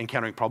fast,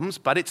 encountering problems,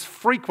 but it's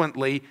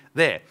frequently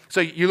there.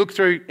 So you look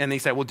through and they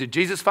say, well, did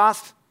Jesus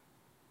fast?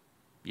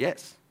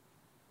 Yes,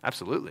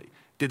 absolutely.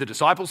 Did the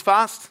disciples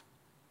fast?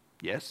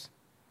 Yes.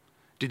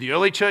 Did the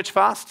early church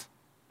fast?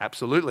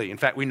 Absolutely. In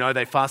fact, we know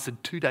they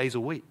fasted 2 days a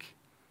week.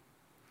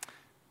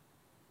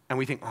 And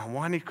we think,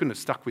 why couldn't have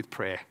stuck with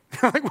prayer?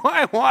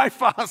 Why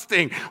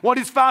fasting? What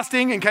is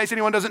fasting? In case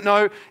anyone doesn't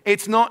know,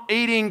 it's not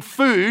eating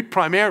food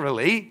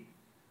primarily.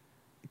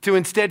 to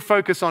instead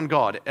focus on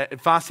God.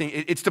 Fasting,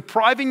 it's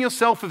depriving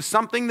yourself of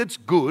something that's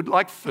good,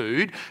 like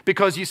food,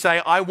 because you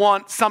say, I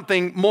want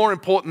something more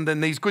important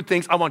than these good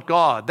things. I want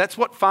God. That's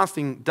what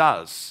fasting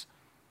does.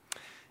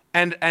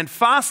 And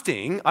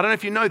fasting, I don't know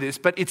if you know this,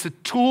 but it's a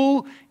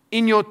tool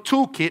in your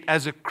toolkit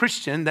as a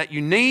Christian that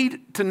you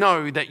need to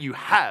know that you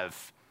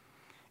have,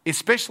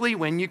 especially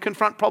when you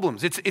confront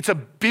problems. It's a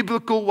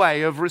biblical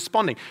way of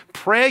responding.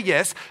 Prayer,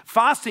 yes.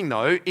 Fasting,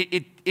 though,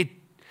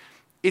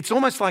 it's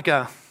almost like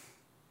a...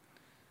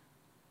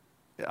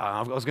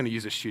 I was going to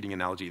use a shooting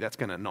analogy. That's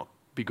going to not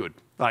be good.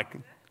 Like,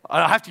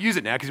 I have to use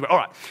it now because, all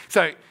right.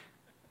 So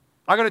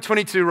I got a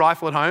 .22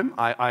 rifle at home.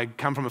 I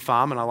come from a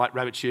farm and I like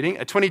rabbit shooting.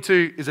 A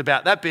 .22 is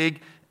about that big,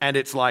 and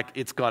it's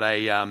got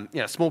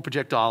a small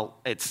projectile.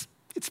 It's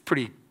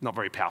pretty not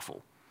very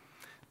powerful.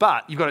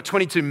 But you've got a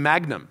 .22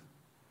 Magnum,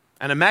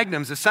 and a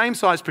Magnum's the same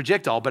size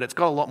projectile, but it's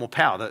got a lot more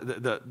power.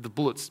 The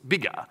bullet's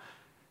bigger.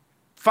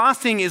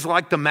 Fasting is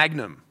like the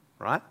Magnum,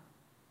 right?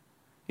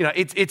 You know,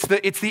 it's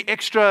the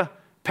extra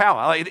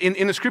power. Like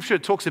in the scripture,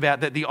 it talks about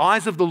that the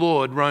eyes of the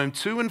Lord roam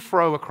to and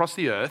fro across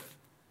the earth,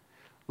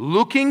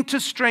 looking to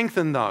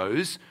strengthen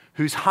those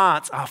whose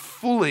hearts are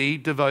fully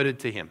devoted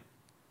to him.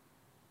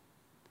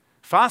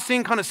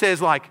 Fasting kind of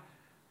says, like,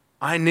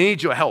 I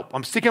need your help.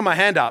 I'm sticking my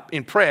hand up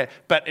in prayer,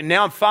 but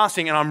now I'm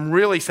fasting and I'm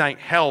really saying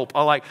help.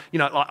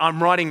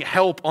 I'm writing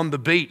help on the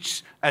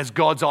beach as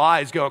God's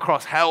eyes go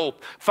across,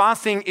 help.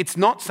 Fasting, it's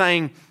not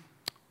saying,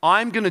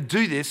 I'm going to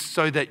do this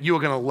so that you're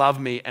going to love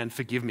me and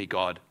forgive me,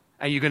 God,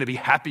 and you're going to be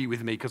happy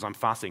with me because I'm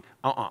fasting.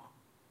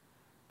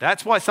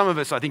 That's why some of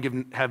us, I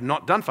think, have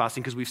not done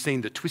fasting, because we've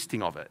seen the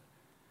twisting of it.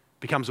 It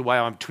becomes a way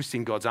I'm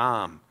twisting God's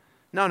arm.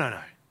 No.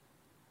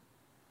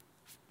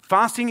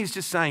 Fasting is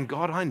just saying,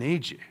 God, I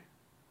need you.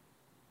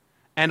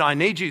 And I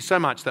need you so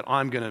much that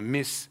I'm going to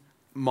miss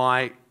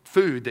my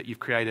food that you've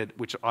created,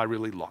 which I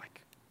really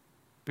like,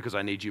 because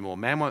I need you more.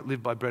 Man won't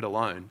live by bread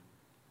alone,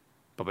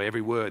 but by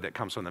every word that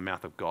comes from the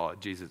mouth of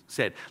God, Jesus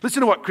said.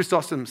 Listen to what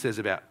Chrysostom says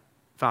about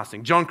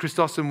fasting. John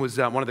Chrysostom was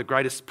one of the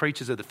greatest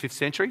preachers of the 5th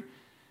century.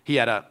 He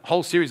had a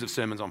whole series of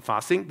sermons on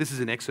fasting. This is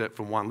an excerpt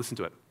from one. Listen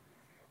to it.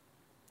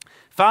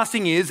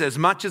 Fasting is, as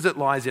much as it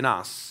lies in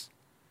us,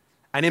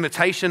 an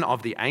imitation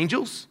of the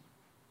angels,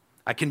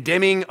 a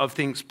condemning of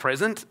things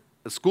present,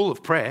 a school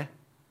of prayer,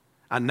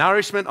 a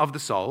nourishment of the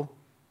soul,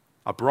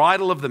 a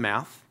bridle of the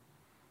mouth.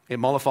 It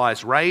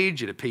mollifies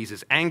rage, it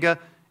appeases anger,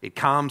 it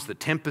calms the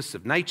tempests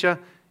of nature,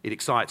 it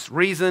excites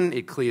reason,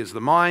 it clears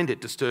the mind,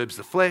 it disturbs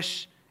the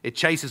flesh, it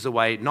chases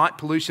away night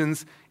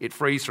pollutions, it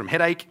frees from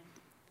headache.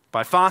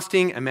 By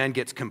fasting, a man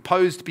gets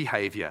composed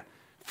behaviour,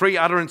 free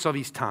utterance of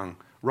his tongue,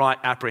 right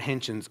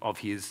apprehensions of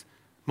his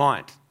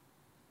mind.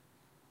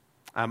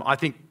 I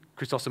think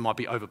Chrysostom might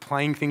be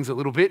overplaying things a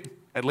little bit,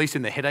 at least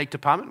in the headache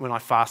department. When I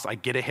fast, I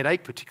get a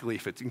headache, particularly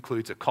if it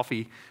includes a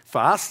coffee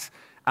fast.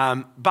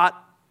 But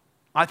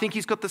I think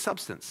he's got the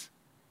substance.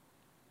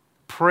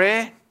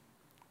 Prayer,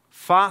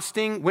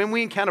 fasting, when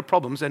we encounter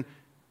problems, and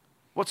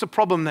what's a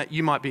problem that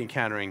you might be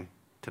encountering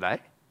today?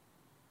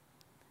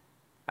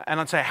 And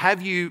I'd say,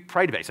 have you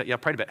prayed about it? So, yeah, I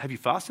prayed about it. Have you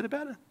fasted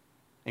about it?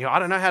 And you go, I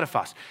don't know how to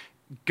fast.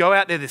 Go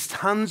out there. There's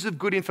tons of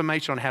good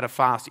information on how to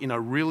fast in a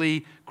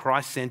really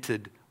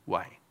Christ-centered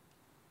way.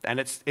 And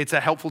it's a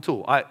helpful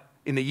tool.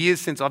 In the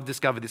years since I've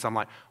discovered this, I'm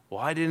like,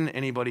 why didn't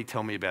anybody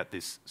tell me about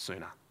this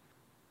sooner?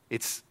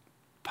 It's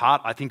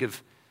part, I think,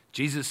 of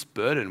Jesus'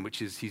 burden,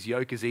 which is his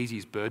yoke is easy,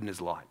 his burden is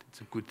light.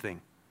 It's a good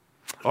thing.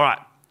 All right.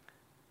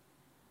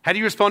 How do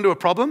you respond to a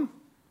problem?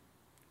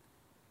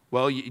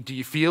 Well, do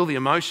you feel the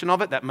emotion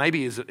of it? That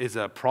maybe is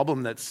a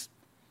problem that's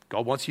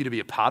God wants you to be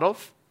a part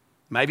of.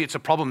 Maybe it's a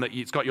problem that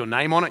it's got your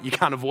name on it. You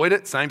can't avoid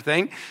it. Same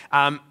thing.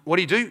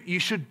 What do? You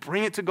should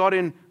bring it to God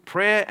in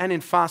prayer and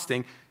in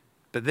fasting.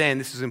 But then,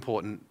 this is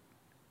important,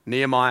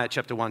 Nehemiah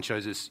chapter 1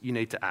 shows us you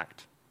need to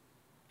act.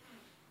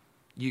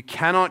 You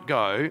cannot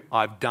go,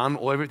 I've done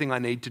everything I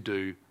need to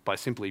do by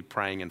simply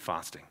praying and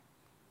fasting.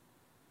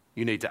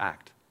 You need to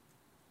act.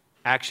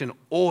 Action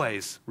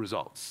always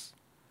results.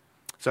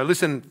 So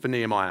listen for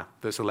Nehemiah,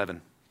 verse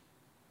 11.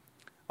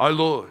 O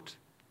Lord,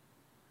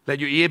 let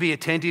your ear be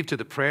attentive to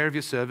the prayer of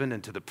your servant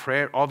and to the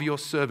prayer of your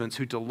servants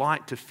who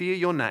delight to fear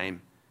your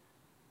name,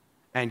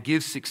 and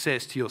give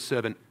success to your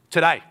servant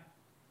today.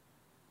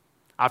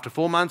 After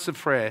 4 months of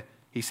prayer,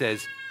 he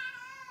says,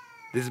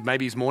 this is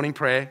maybe his morning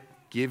prayer,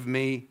 give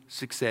me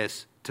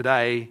success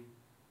today.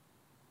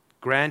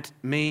 Grant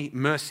me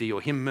mercy, or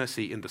him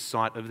mercy, in the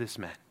sight of this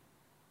man.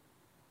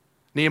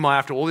 Nehemiah,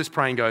 after all this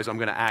praying, goes, I'm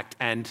going to act,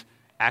 and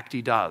act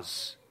he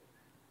does.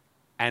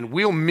 And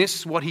we'll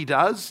miss what he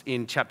does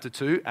in chapter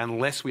 2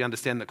 unless we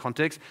understand the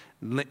context.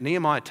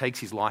 Nehemiah takes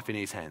his life in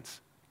his hands.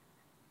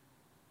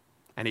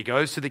 And he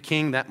goes to the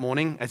king that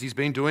morning, as he's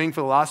been doing for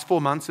the last 4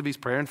 months of his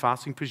prayer and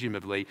fasting,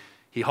 presumably.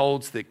 He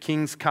holds the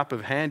king's cup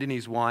of hand in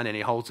his wine, and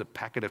he holds a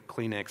packet of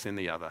Kleenex in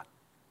the other.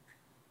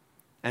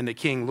 And the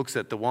king looks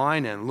at the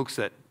wine and looks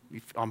at,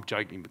 I'm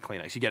joking, but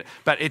Kleenex, you get it.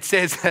 But it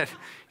says that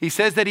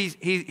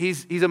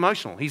he's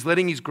emotional. He's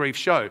letting his grief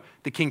show.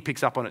 The king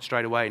picks up on it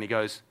straight away and he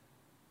goes,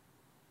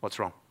 what's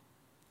wrong?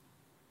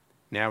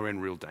 Now we're in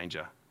real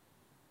danger.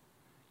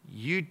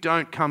 you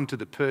don't come to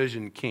the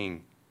Persian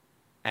king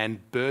and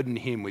burden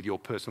him with your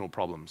personal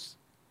problems.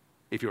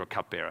 If you're a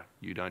cupbearer,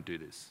 you don't do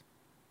this.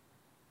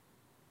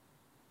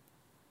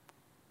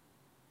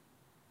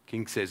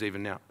 King says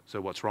even now,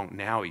 so what's wrong?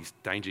 Now his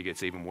danger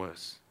gets even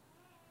worse.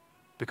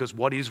 Because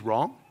what is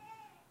wrong?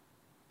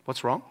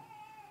 What's wrong?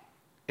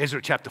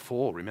 Ezra chapter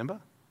 4, remember?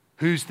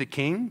 Who's the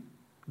king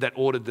that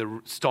ordered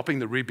stopping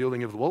the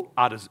rebuilding of the wall?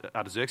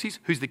 Artaxerxes.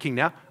 Who's the king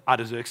now?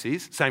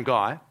 Artaxerxes, same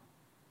guy.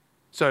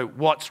 So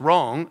what's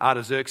wrong?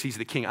 Artaxerxes,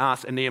 the king,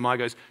 asks, and Nehemiah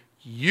goes,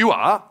 you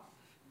are.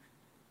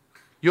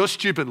 Your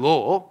stupid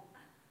law.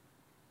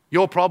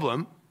 Your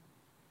problem.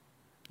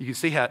 You can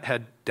see how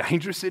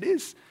dangerous it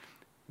is.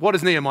 What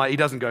does Nehemiah? He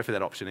doesn't go for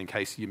that option in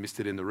case you missed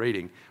it in the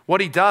reading.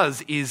 What he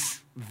does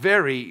is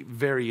very,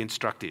 very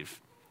instructive.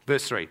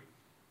 Verse 3.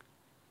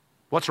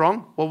 What's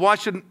wrong? Well, why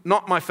should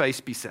not my face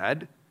be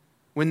sad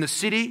when the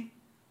city,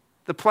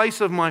 the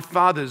place of my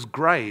father's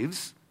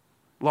graves,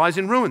 lies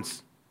in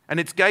ruins and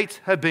its gates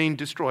have been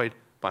destroyed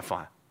by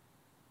fire?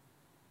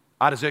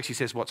 Artaxerxes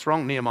says, what's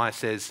wrong? Nehemiah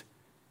says,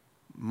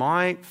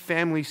 my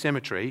family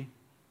cemetery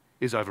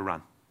is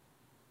overrun.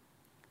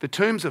 The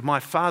tombs of my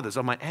fathers,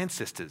 of my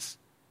ancestors,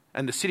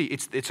 and the city,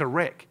 it's a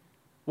wreck.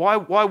 Why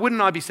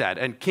wouldn't I be sad?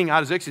 And King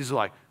Artaxerxes is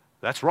like,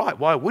 that's right.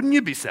 Why wouldn't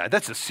you be sad?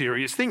 That's a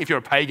serious thing. If you're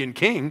a pagan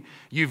king,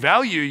 you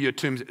value your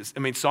tombs. I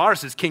mean,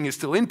 Cyrus's king is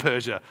still in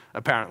Persia,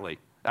 apparently,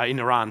 in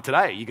Iran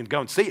today. You can go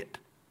and see it.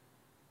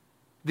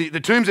 The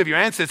tombs of your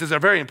ancestors are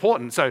very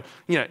important. So,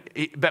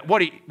 but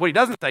what he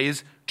doesn't say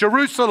is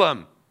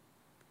Jerusalem,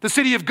 the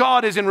city of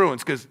God, is in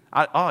ruins. Because,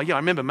 I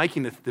remember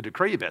making the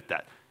decree about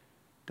that.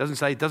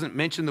 Doesn't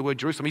mention the word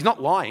Jerusalem. He's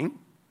not lying.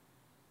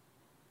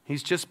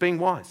 He's just being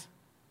wise.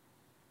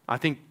 I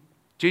think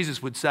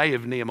Jesus would say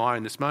of Nehemiah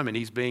in this moment,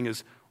 he's being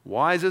as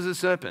wise as a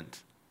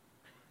serpent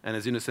and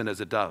as innocent as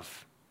a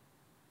dove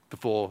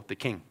before the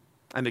king.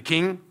 And the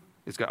king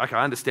is going, okay,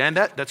 I understand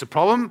that. That's a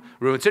problem.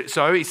 Ruins it.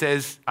 So he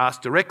says,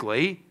 ask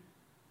directly,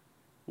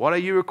 what are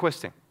you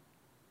requesting?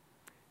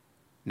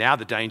 Now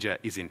the danger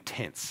is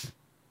intense.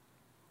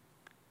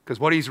 Because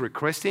what he's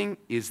requesting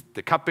is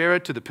the cupbearer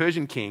to the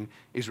Persian king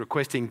is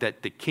requesting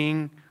that the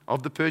king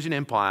of the Persian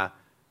Empire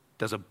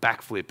does a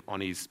backflip on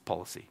his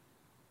policy.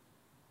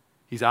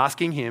 He's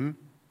asking him,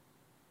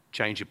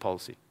 change your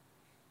policy.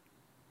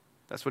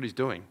 That's what he's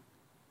doing.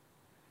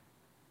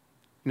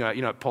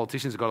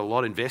 Politicians have got a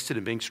lot invested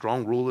in being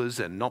strong rulers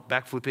and not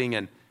backflipping.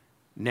 And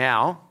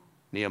now,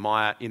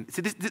 Nehemiah,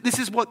 this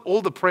is what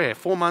all the prayer,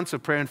 4 months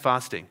of prayer and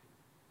fasting,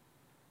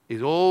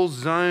 is all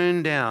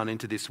zoned down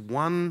into this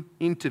one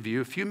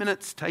interview, a few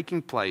minutes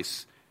taking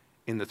place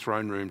in the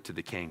throne room to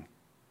the king.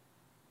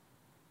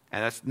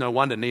 And that's no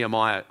wonder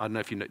Nehemiah, I don't know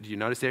if did you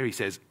notice there, he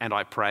says, and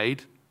I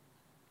prayed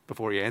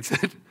before he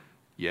answered.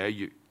 Yeah,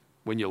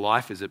 when your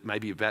life is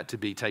maybe about to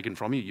be taken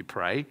from you, you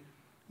pray.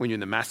 When you're in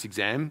the maths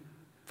exam,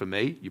 for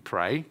me, you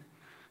pray.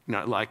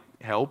 Like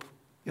help.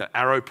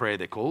 Arrow prayer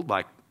they're called,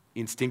 like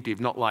instinctive,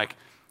 not like,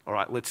 all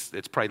right, let's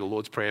pray the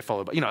Lord's Prayer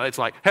followed by, it's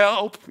like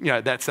help.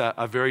 That's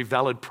a very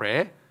valid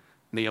prayer.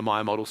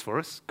 Nehemiah models for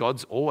us.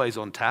 God's always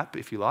on tap,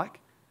 if you like.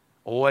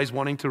 Always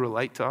wanting to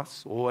relate to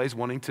us, always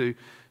wanting to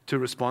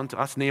respond to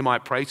us.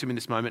 Nehemiah prays to him in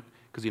this moment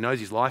because he knows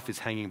his life is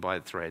hanging by a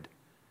thread.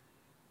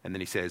 And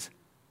then he says,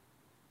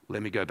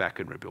 let me go back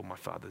and rebuild my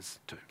father's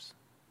tombs.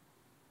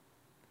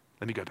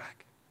 Let me go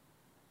back.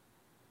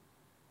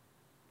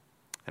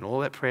 And all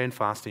that prayer and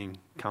fasting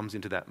comes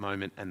into that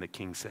moment and the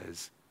king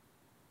says,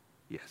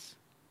 yes.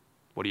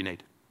 What do you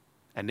need?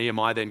 And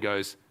Nehemiah then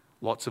goes,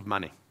 lots of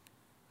money,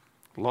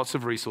 lots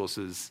of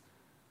resources.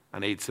 I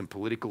need some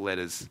political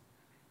letters.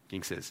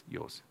 King says,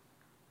 yours.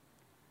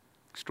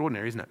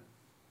 Extraordinary, isn't it?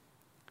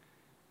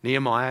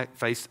 Nehemiah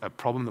faced a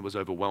problem that was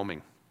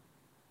overwhelming.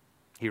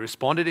 He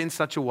responded in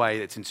such a way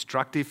that's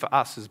instructive for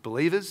us as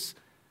believers.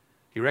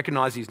 He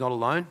recognized he's not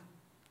alone.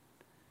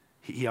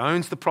 He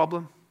owns the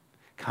problem,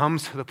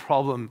 comes to the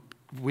problem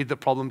with the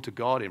problem to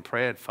God in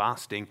prayer and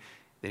fasting.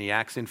 Then he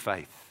acts in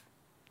faith,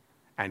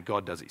 and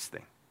God does his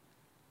thing.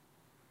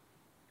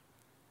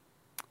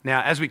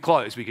 Now, as we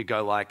close, we could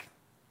go like,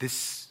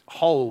 this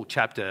whole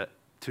chapter,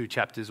 2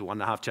 chapters or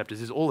 1.5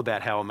 chapters, is all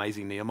about how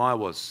amazing Nehemiah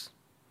was.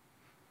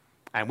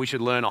 And we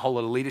should learn a whole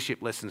lot of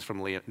leadership lessons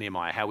from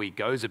Nehemiah, how he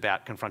goes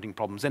about confronting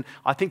problems. And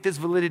I think there's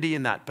validity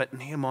in that, but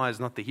Nehemiah is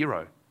not the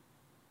hero.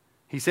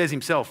 He says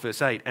himself,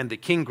 verse 8, and the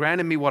king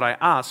granted me what I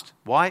asked.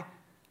 Why?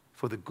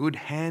 For the good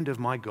hand of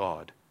my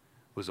God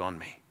was on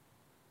me.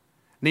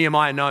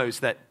 Nehemiah knows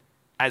that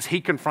as he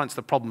confronts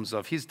the problems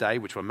of his day,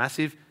 which were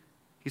massive,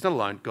 he's not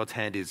alone. God's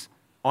hand is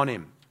on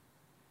him.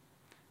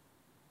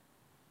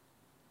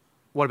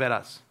 What about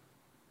us?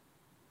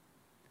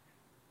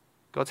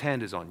 God's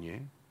hand is on you.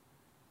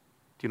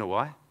 Do you know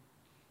why?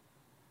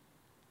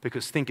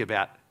 Because think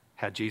about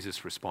how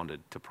Jesus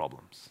responded to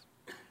problems.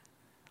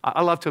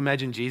 I love to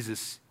imagine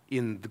Jesus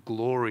in the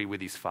glory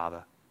with his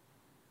Father.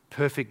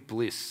 Perfect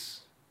bliss.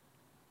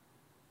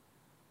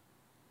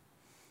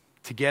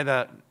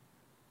 Together,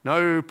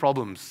 no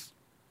problems.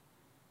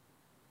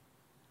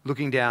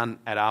 Looking down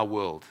at our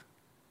world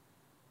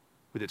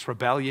with its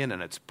rebellion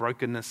and its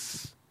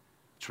brokenness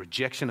It's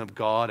rejection of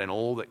God and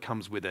all that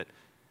comes with it.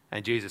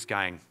 And Jesus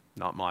going,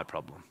 not my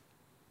problem.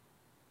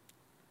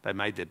 They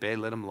made their bed,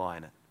 let them lie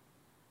in it.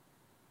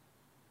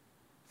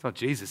 It's not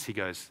Jesus. He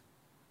goes,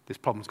 this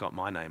problem's got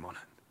my name on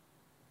it.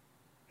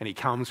 And he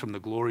comes from the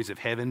glories of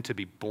heaven to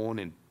be born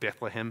in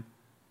Bethlehem,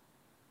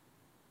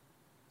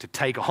 to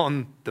take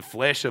on the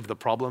flesh of the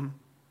problem,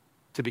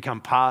 to become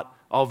part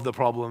of the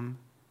problem.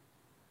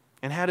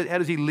 And how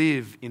does he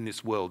live in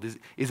this world?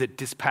 Is it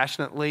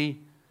dispassionately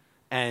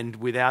and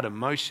without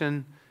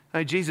emotion?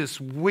 No,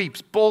 Jesus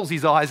weeps, bawls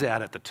his eyes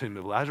out at the tomb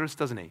of Lazarus,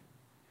 doesn't he?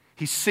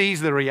 He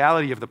sees the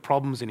reality of the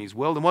problems in his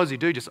world. And what does he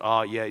do?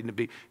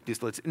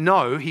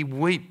 No, he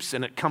weeps,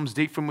 and it comes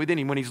deep from within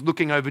him when he's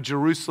looking over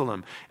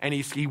Jerusalem. And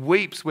he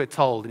weeps, we're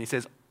told, and he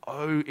says,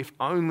 oh, if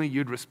only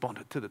you'd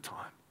responded to the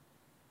time.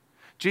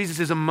 Jesus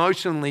is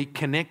emotionally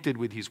connected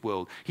with his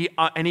world.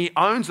 And he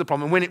owns the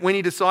problem. When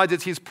he decides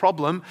it's his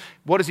problem,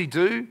 what does he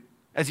do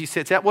as he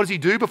sets out? What does he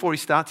do before he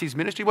starts his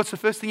ministry? What's the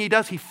first thing he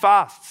does? He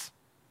fasts.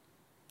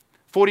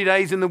 40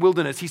 days in the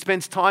wilderness. He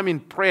spends time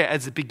in prayer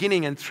as the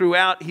beginning and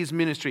throughout his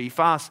ministry. He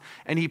fasts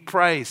and he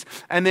prays.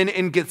 And then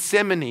in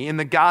Gethsemane, in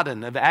the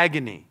garden of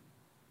agony,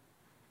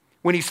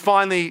 when he's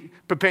finally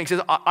preparing, he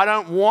says, I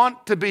don't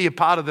want to be a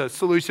part of the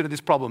solution of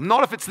this problem.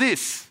 Not if it's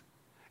this.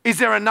 Is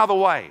there another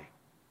way?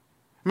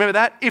 Remember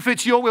that? If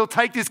it's your will,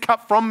 take this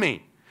cup from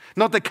me.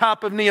 Not the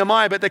cup of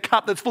Nehemiah, but the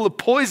cup that's full of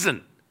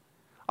poison.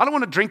 I don't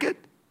want to drink it.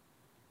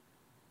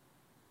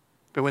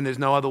 But when there's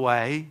no other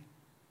way,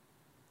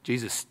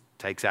 Jesus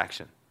takes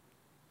action.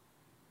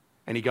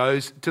 And he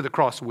goes to the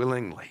cross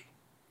willingly.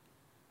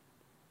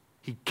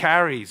 He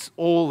carries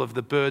all of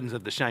the burdens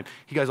of the shame.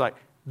 He goes like,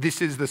 this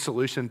is the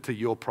solution to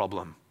your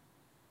problem.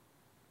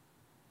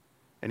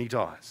 And he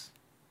dies.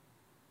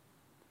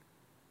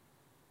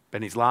 But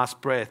in his last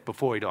breath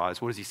before he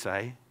dies, what does he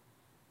say?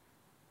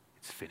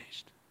 It's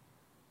finished.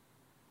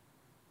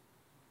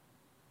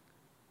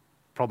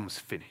 Problem's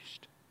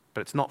finished.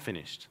 But it's not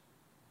finished,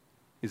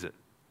 is it?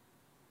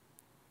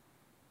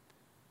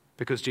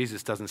 Because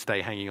Jesus doesn't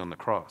stay hanging on the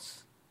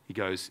cross. He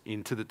goes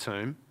into the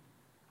tomb.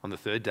 On the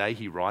third day,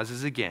 he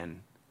rises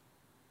again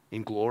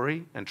in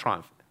glory and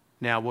triumph.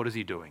 Now, what is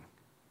he doing?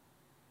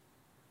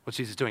 What's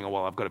Jesus doing? Oh,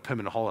 well, I've got a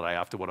permanent holiday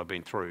after what I've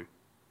been through.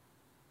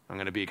 I'm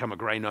going to become a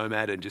grey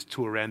nomad and just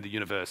tour around the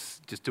universe,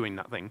 just doing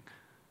nothing.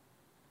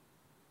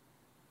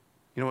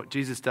 You know what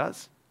Jesus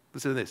does?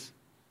 Listen to this.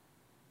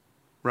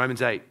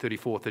 Romans 8,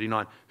 34,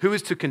 39. Who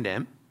is to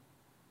condemn?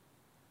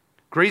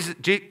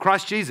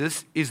 Christ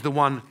Jesus is the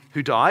one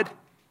who died.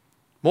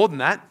 More than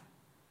that,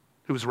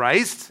 who was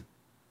raised,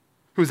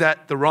 who is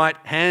at the right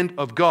hand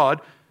of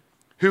God,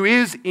 who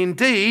is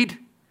indeed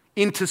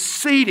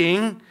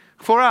interceding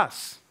for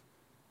us.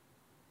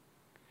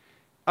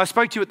 I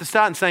spoke to you at the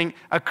start and saying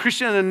a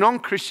Christian and a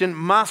non-Christian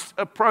must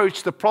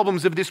approach the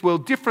problems of this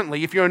world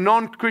differently. If you're a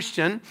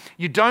non-Christian,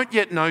 you don't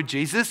yet know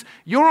Jesus,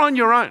 you're on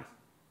your own.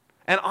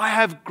 And I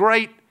have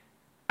great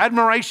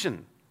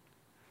admiration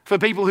for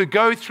people who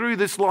go through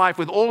this life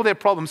with all their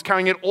problems,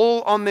 carrying it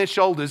all on their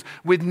shoulders,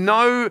 with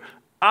no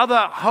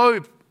other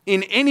hope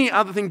in any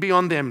other thing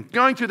beyond them,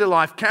 going through their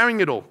life,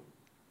 carrying it all,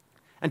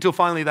 until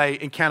finally they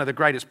encounter the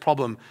greatest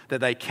problem that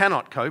they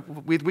cannot cope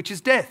with, which is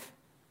death.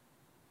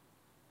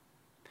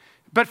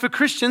 But for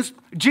Christians,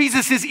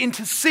 Jesus is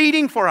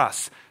interceding for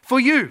us, for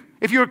you.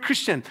 If you're a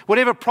Christian,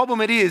 whatever problem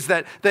it is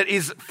that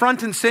is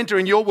front and center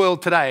in your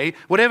world today,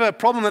 whatever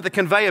problem that the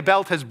conveyor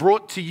belt has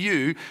brought to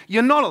you,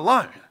 you're not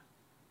alone.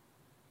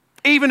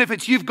 Even if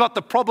it's you've got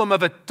the problem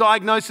of a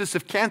diagnosis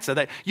of cancer,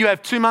 that you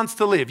have 2 months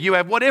to live, you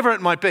have whatever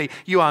it might be,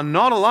 you are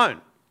not alone.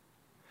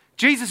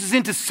 Jesus is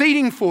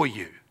interceding for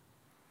you.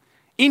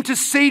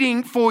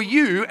 Interceding for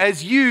you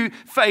as you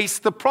face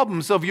the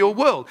problems of your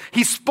world.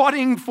 He's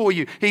spotting for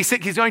you. He's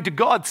going to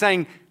God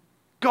saying,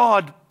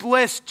 God,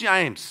 bless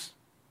James.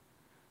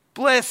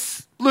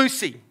 Bless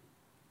Lucy.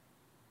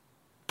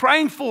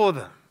 Praying for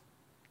them.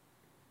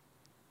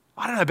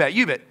 I don't know about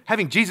you, but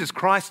having Jesus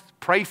Christ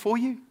pray for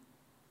you,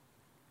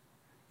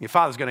 your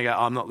father's going to go,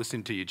 I'm not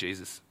listening to you,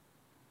 Jesus.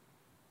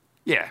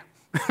 Yeah.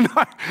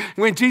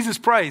 When Jesus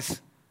prays,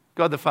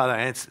 God the Father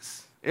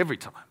answers every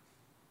time.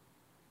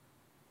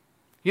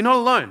 You're not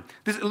alone.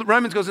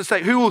 Romans goes to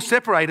say, who will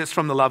separate us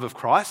from the love of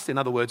Christ? In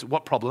other words,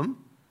 what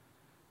problem?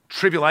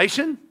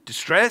 Tribulation,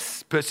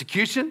 distress,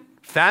 persecution,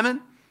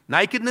 famine,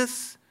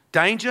 nakedness,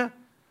 danger,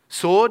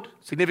 sword,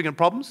 significant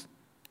problems?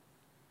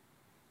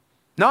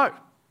 No.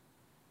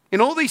 In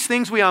all these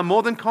things we are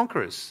more than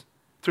conquerors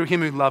through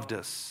him who loved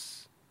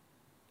us.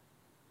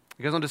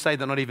 He goes on to say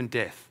that not even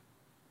death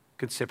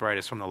could separate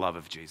us from the love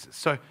of Jesus.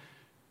 So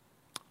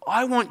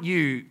I want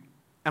you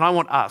and I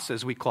want us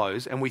as we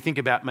close and we think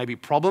about maybe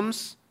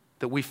problems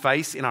that we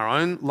face in our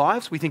own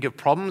lives. We think of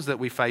problems that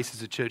we face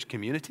as a church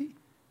community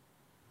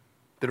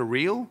that are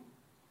real,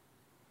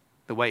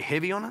 that weigh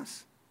heavy on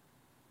us.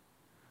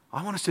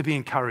 I want us to be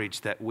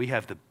encouraged that we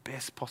have the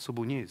best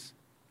possible news.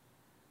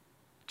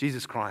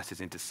 Jesus Christ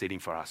is interceding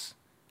for us.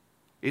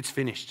 It's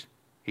finished.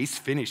 He's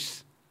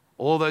finished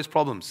all those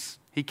problems.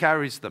 He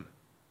carries them.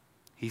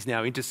 He's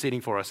now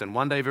interceding for us, and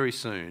one day very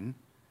soon,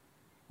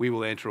 we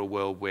will enter a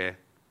world where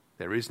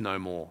there is no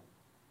more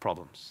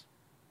problems.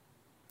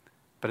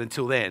 But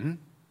until then,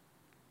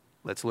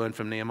 let's learn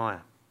from Nehemiah.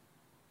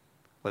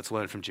 Let's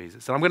learn from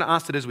Jesus. And I'm going to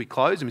ask that as we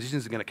close, the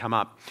musicians are going to come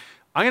up.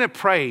 I'm going to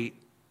pray,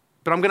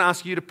 but I'm going to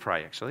ask you to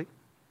pray, actually.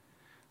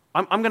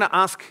 I'm going to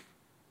ask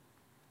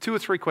 2 or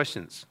 3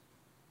 questions.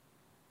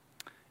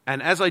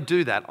 And as I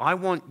do that, I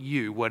want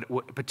you,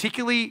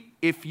 particularly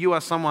if you are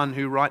someone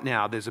who right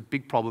now there's a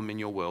big problem in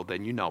your world,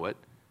 then you know it,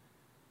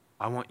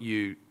 I want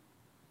you,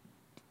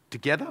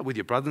 together with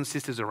your brothers and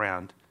sisters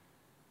around,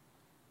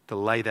 to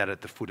lay that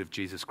at the foot of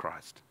Jesus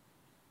Christ.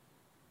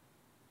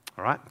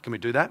 All right? Can we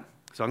do that?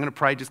 So I'm going to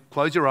pray. Just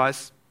close your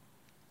eyes.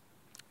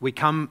 We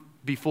come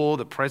before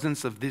the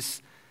presence of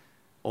this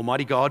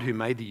Almighty God who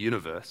made the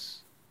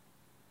universe,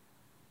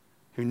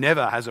 who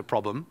never has a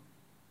problem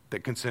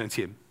that concerns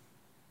him.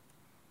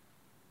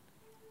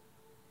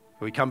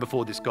 We come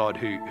before this God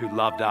who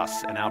loved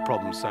us and our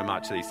problems so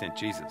much that he sent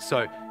Jesus.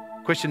 So,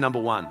 question number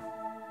 1.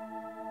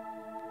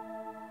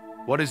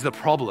 What is the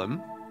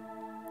problem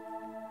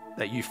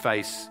that you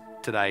face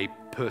today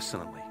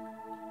personally?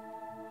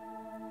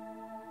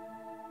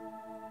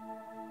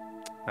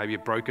 Maybe a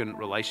broken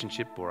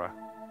relationship or a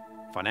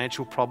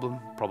financial problem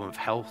of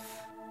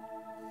health,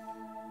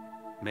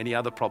 many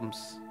other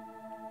problems.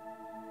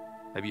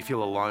 Maybe you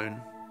feel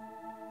alone.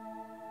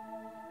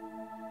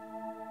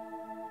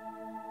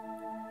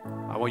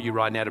 I want you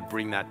right now to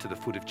bring that to the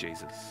foot of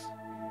Jesus.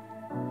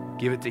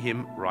 Give it to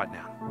him right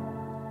now.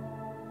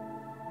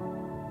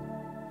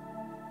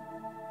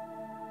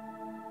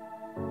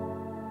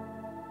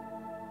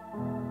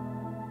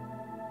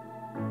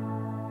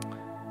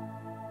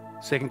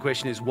 Second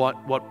question is,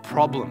 what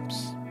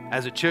problems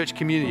as a church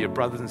community of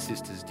brothers and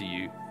sisters do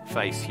you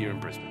face here in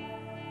Brisbane?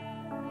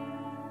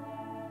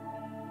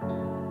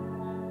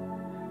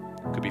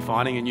 It could be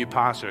finding a new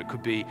pastor, it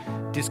could be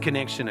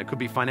disconnection, it could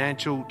be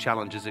financial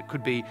challenges, it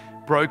could be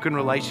broken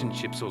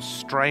relationships or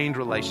strained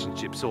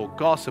relationships or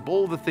gossip,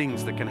 all the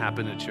things that can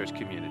happen in a church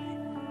community.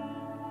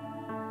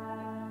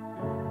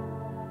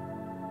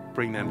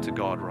 Bring them to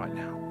God right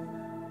now.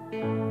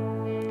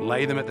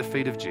 Lay them at the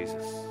feet of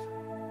Jesus.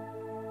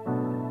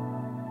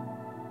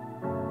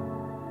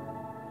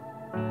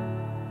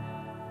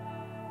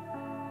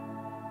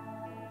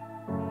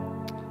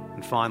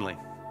 And finally,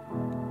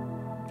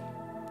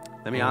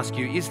 let me ask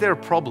you, is there a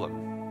problem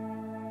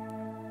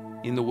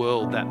in the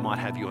world that might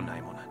have your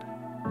name on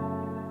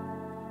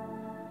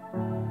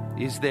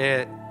it? Is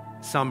there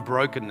some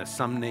brokenness,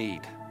 some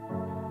need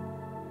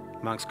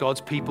amongst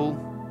God's people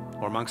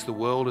or amongst the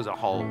world as a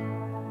whole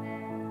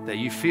that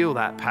you feel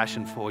that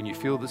passion for and you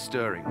feel the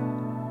stirring?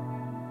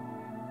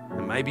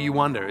 And maybe you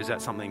wonder, is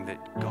that something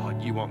that,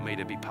 God, you want me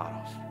to be part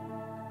of,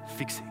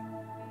 fixing?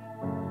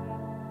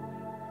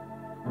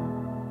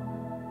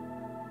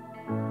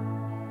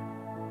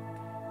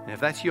 And if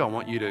that's you, I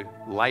want you to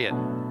lay it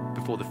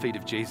before the feet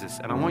of Jesus.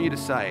 And I want you to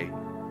say,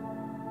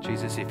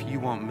 Jesus, if you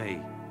want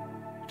me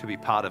to be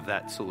part of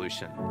that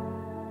solution,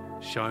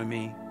 show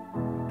me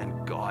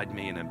and guide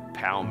me and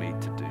empower me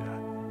to do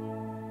that.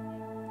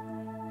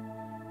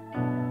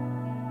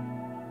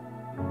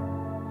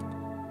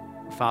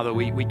 Father,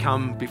 we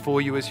come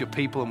before you as your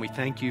people and we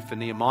thank you for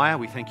Nehemiah.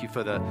 We thank you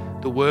for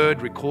the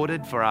word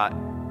recorded, for our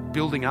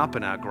building up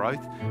and our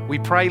growth. We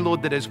pray,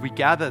 Lord, that as we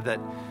gather, that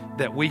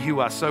we who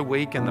are so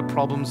weak and the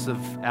problems of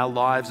our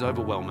lives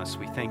overwhelm us,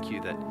 we thank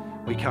you that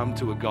we come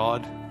to a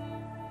God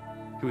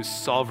who is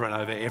sovereign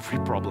over every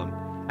problem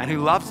and who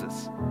loves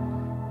us.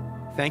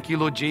 Thank you,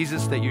 Lord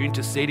Jesus, that you're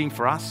interceding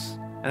for us.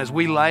 And as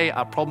we lay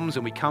our problems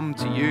and we come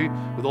to you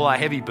with all our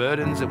heavy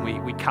burdens and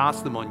we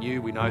cast them on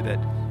you, we know that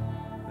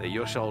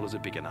your shoulders are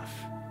big enough,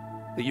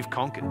 that you've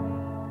conquered.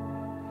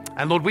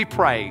 And Lord, we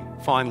pray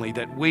finally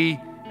that we,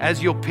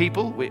 as your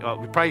people, we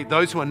pray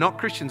those who are not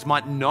Christians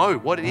might know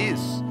what it is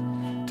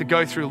to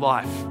go through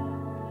life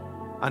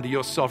under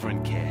your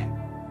sovereign care.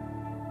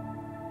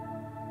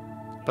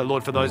 But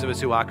Lord, for those of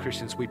us who are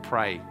Christians, we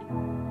pray,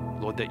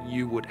 Lord, that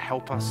you would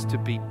help us to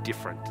be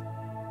different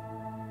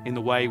in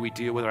the way we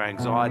deal with our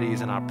anxieties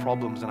and our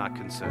problems and our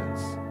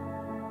concerns.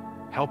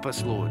 Help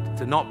us, Lord,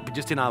 to not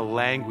just in our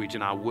language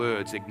and our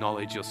words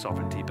acknowledge your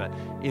sovereignty, but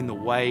in the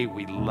way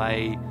we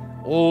lay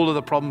all of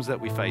the problems that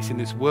we face. In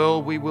this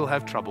world, we will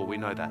have trouble, we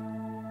know that.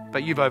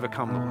 But you've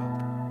overcome the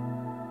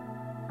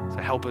world.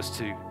 So help us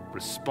to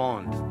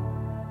respond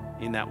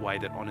in that way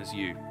that honors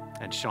you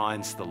and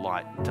shines the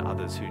light to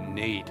others who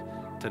need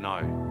to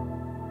know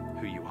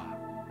who you are.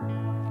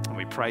 And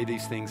we pray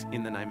these things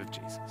in the name of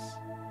Jesus.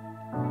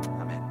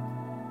 Amen.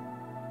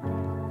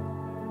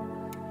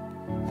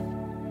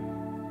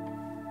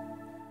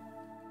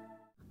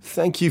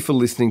 Thank you for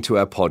listening to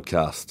our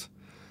podcast.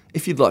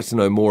 If you'd like to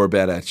know more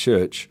about our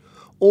church,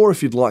 or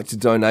if you'd like to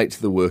donate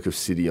to the work of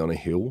City on a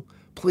Hill,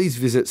 please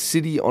visit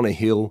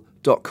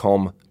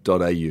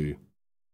cityonahill.com.au.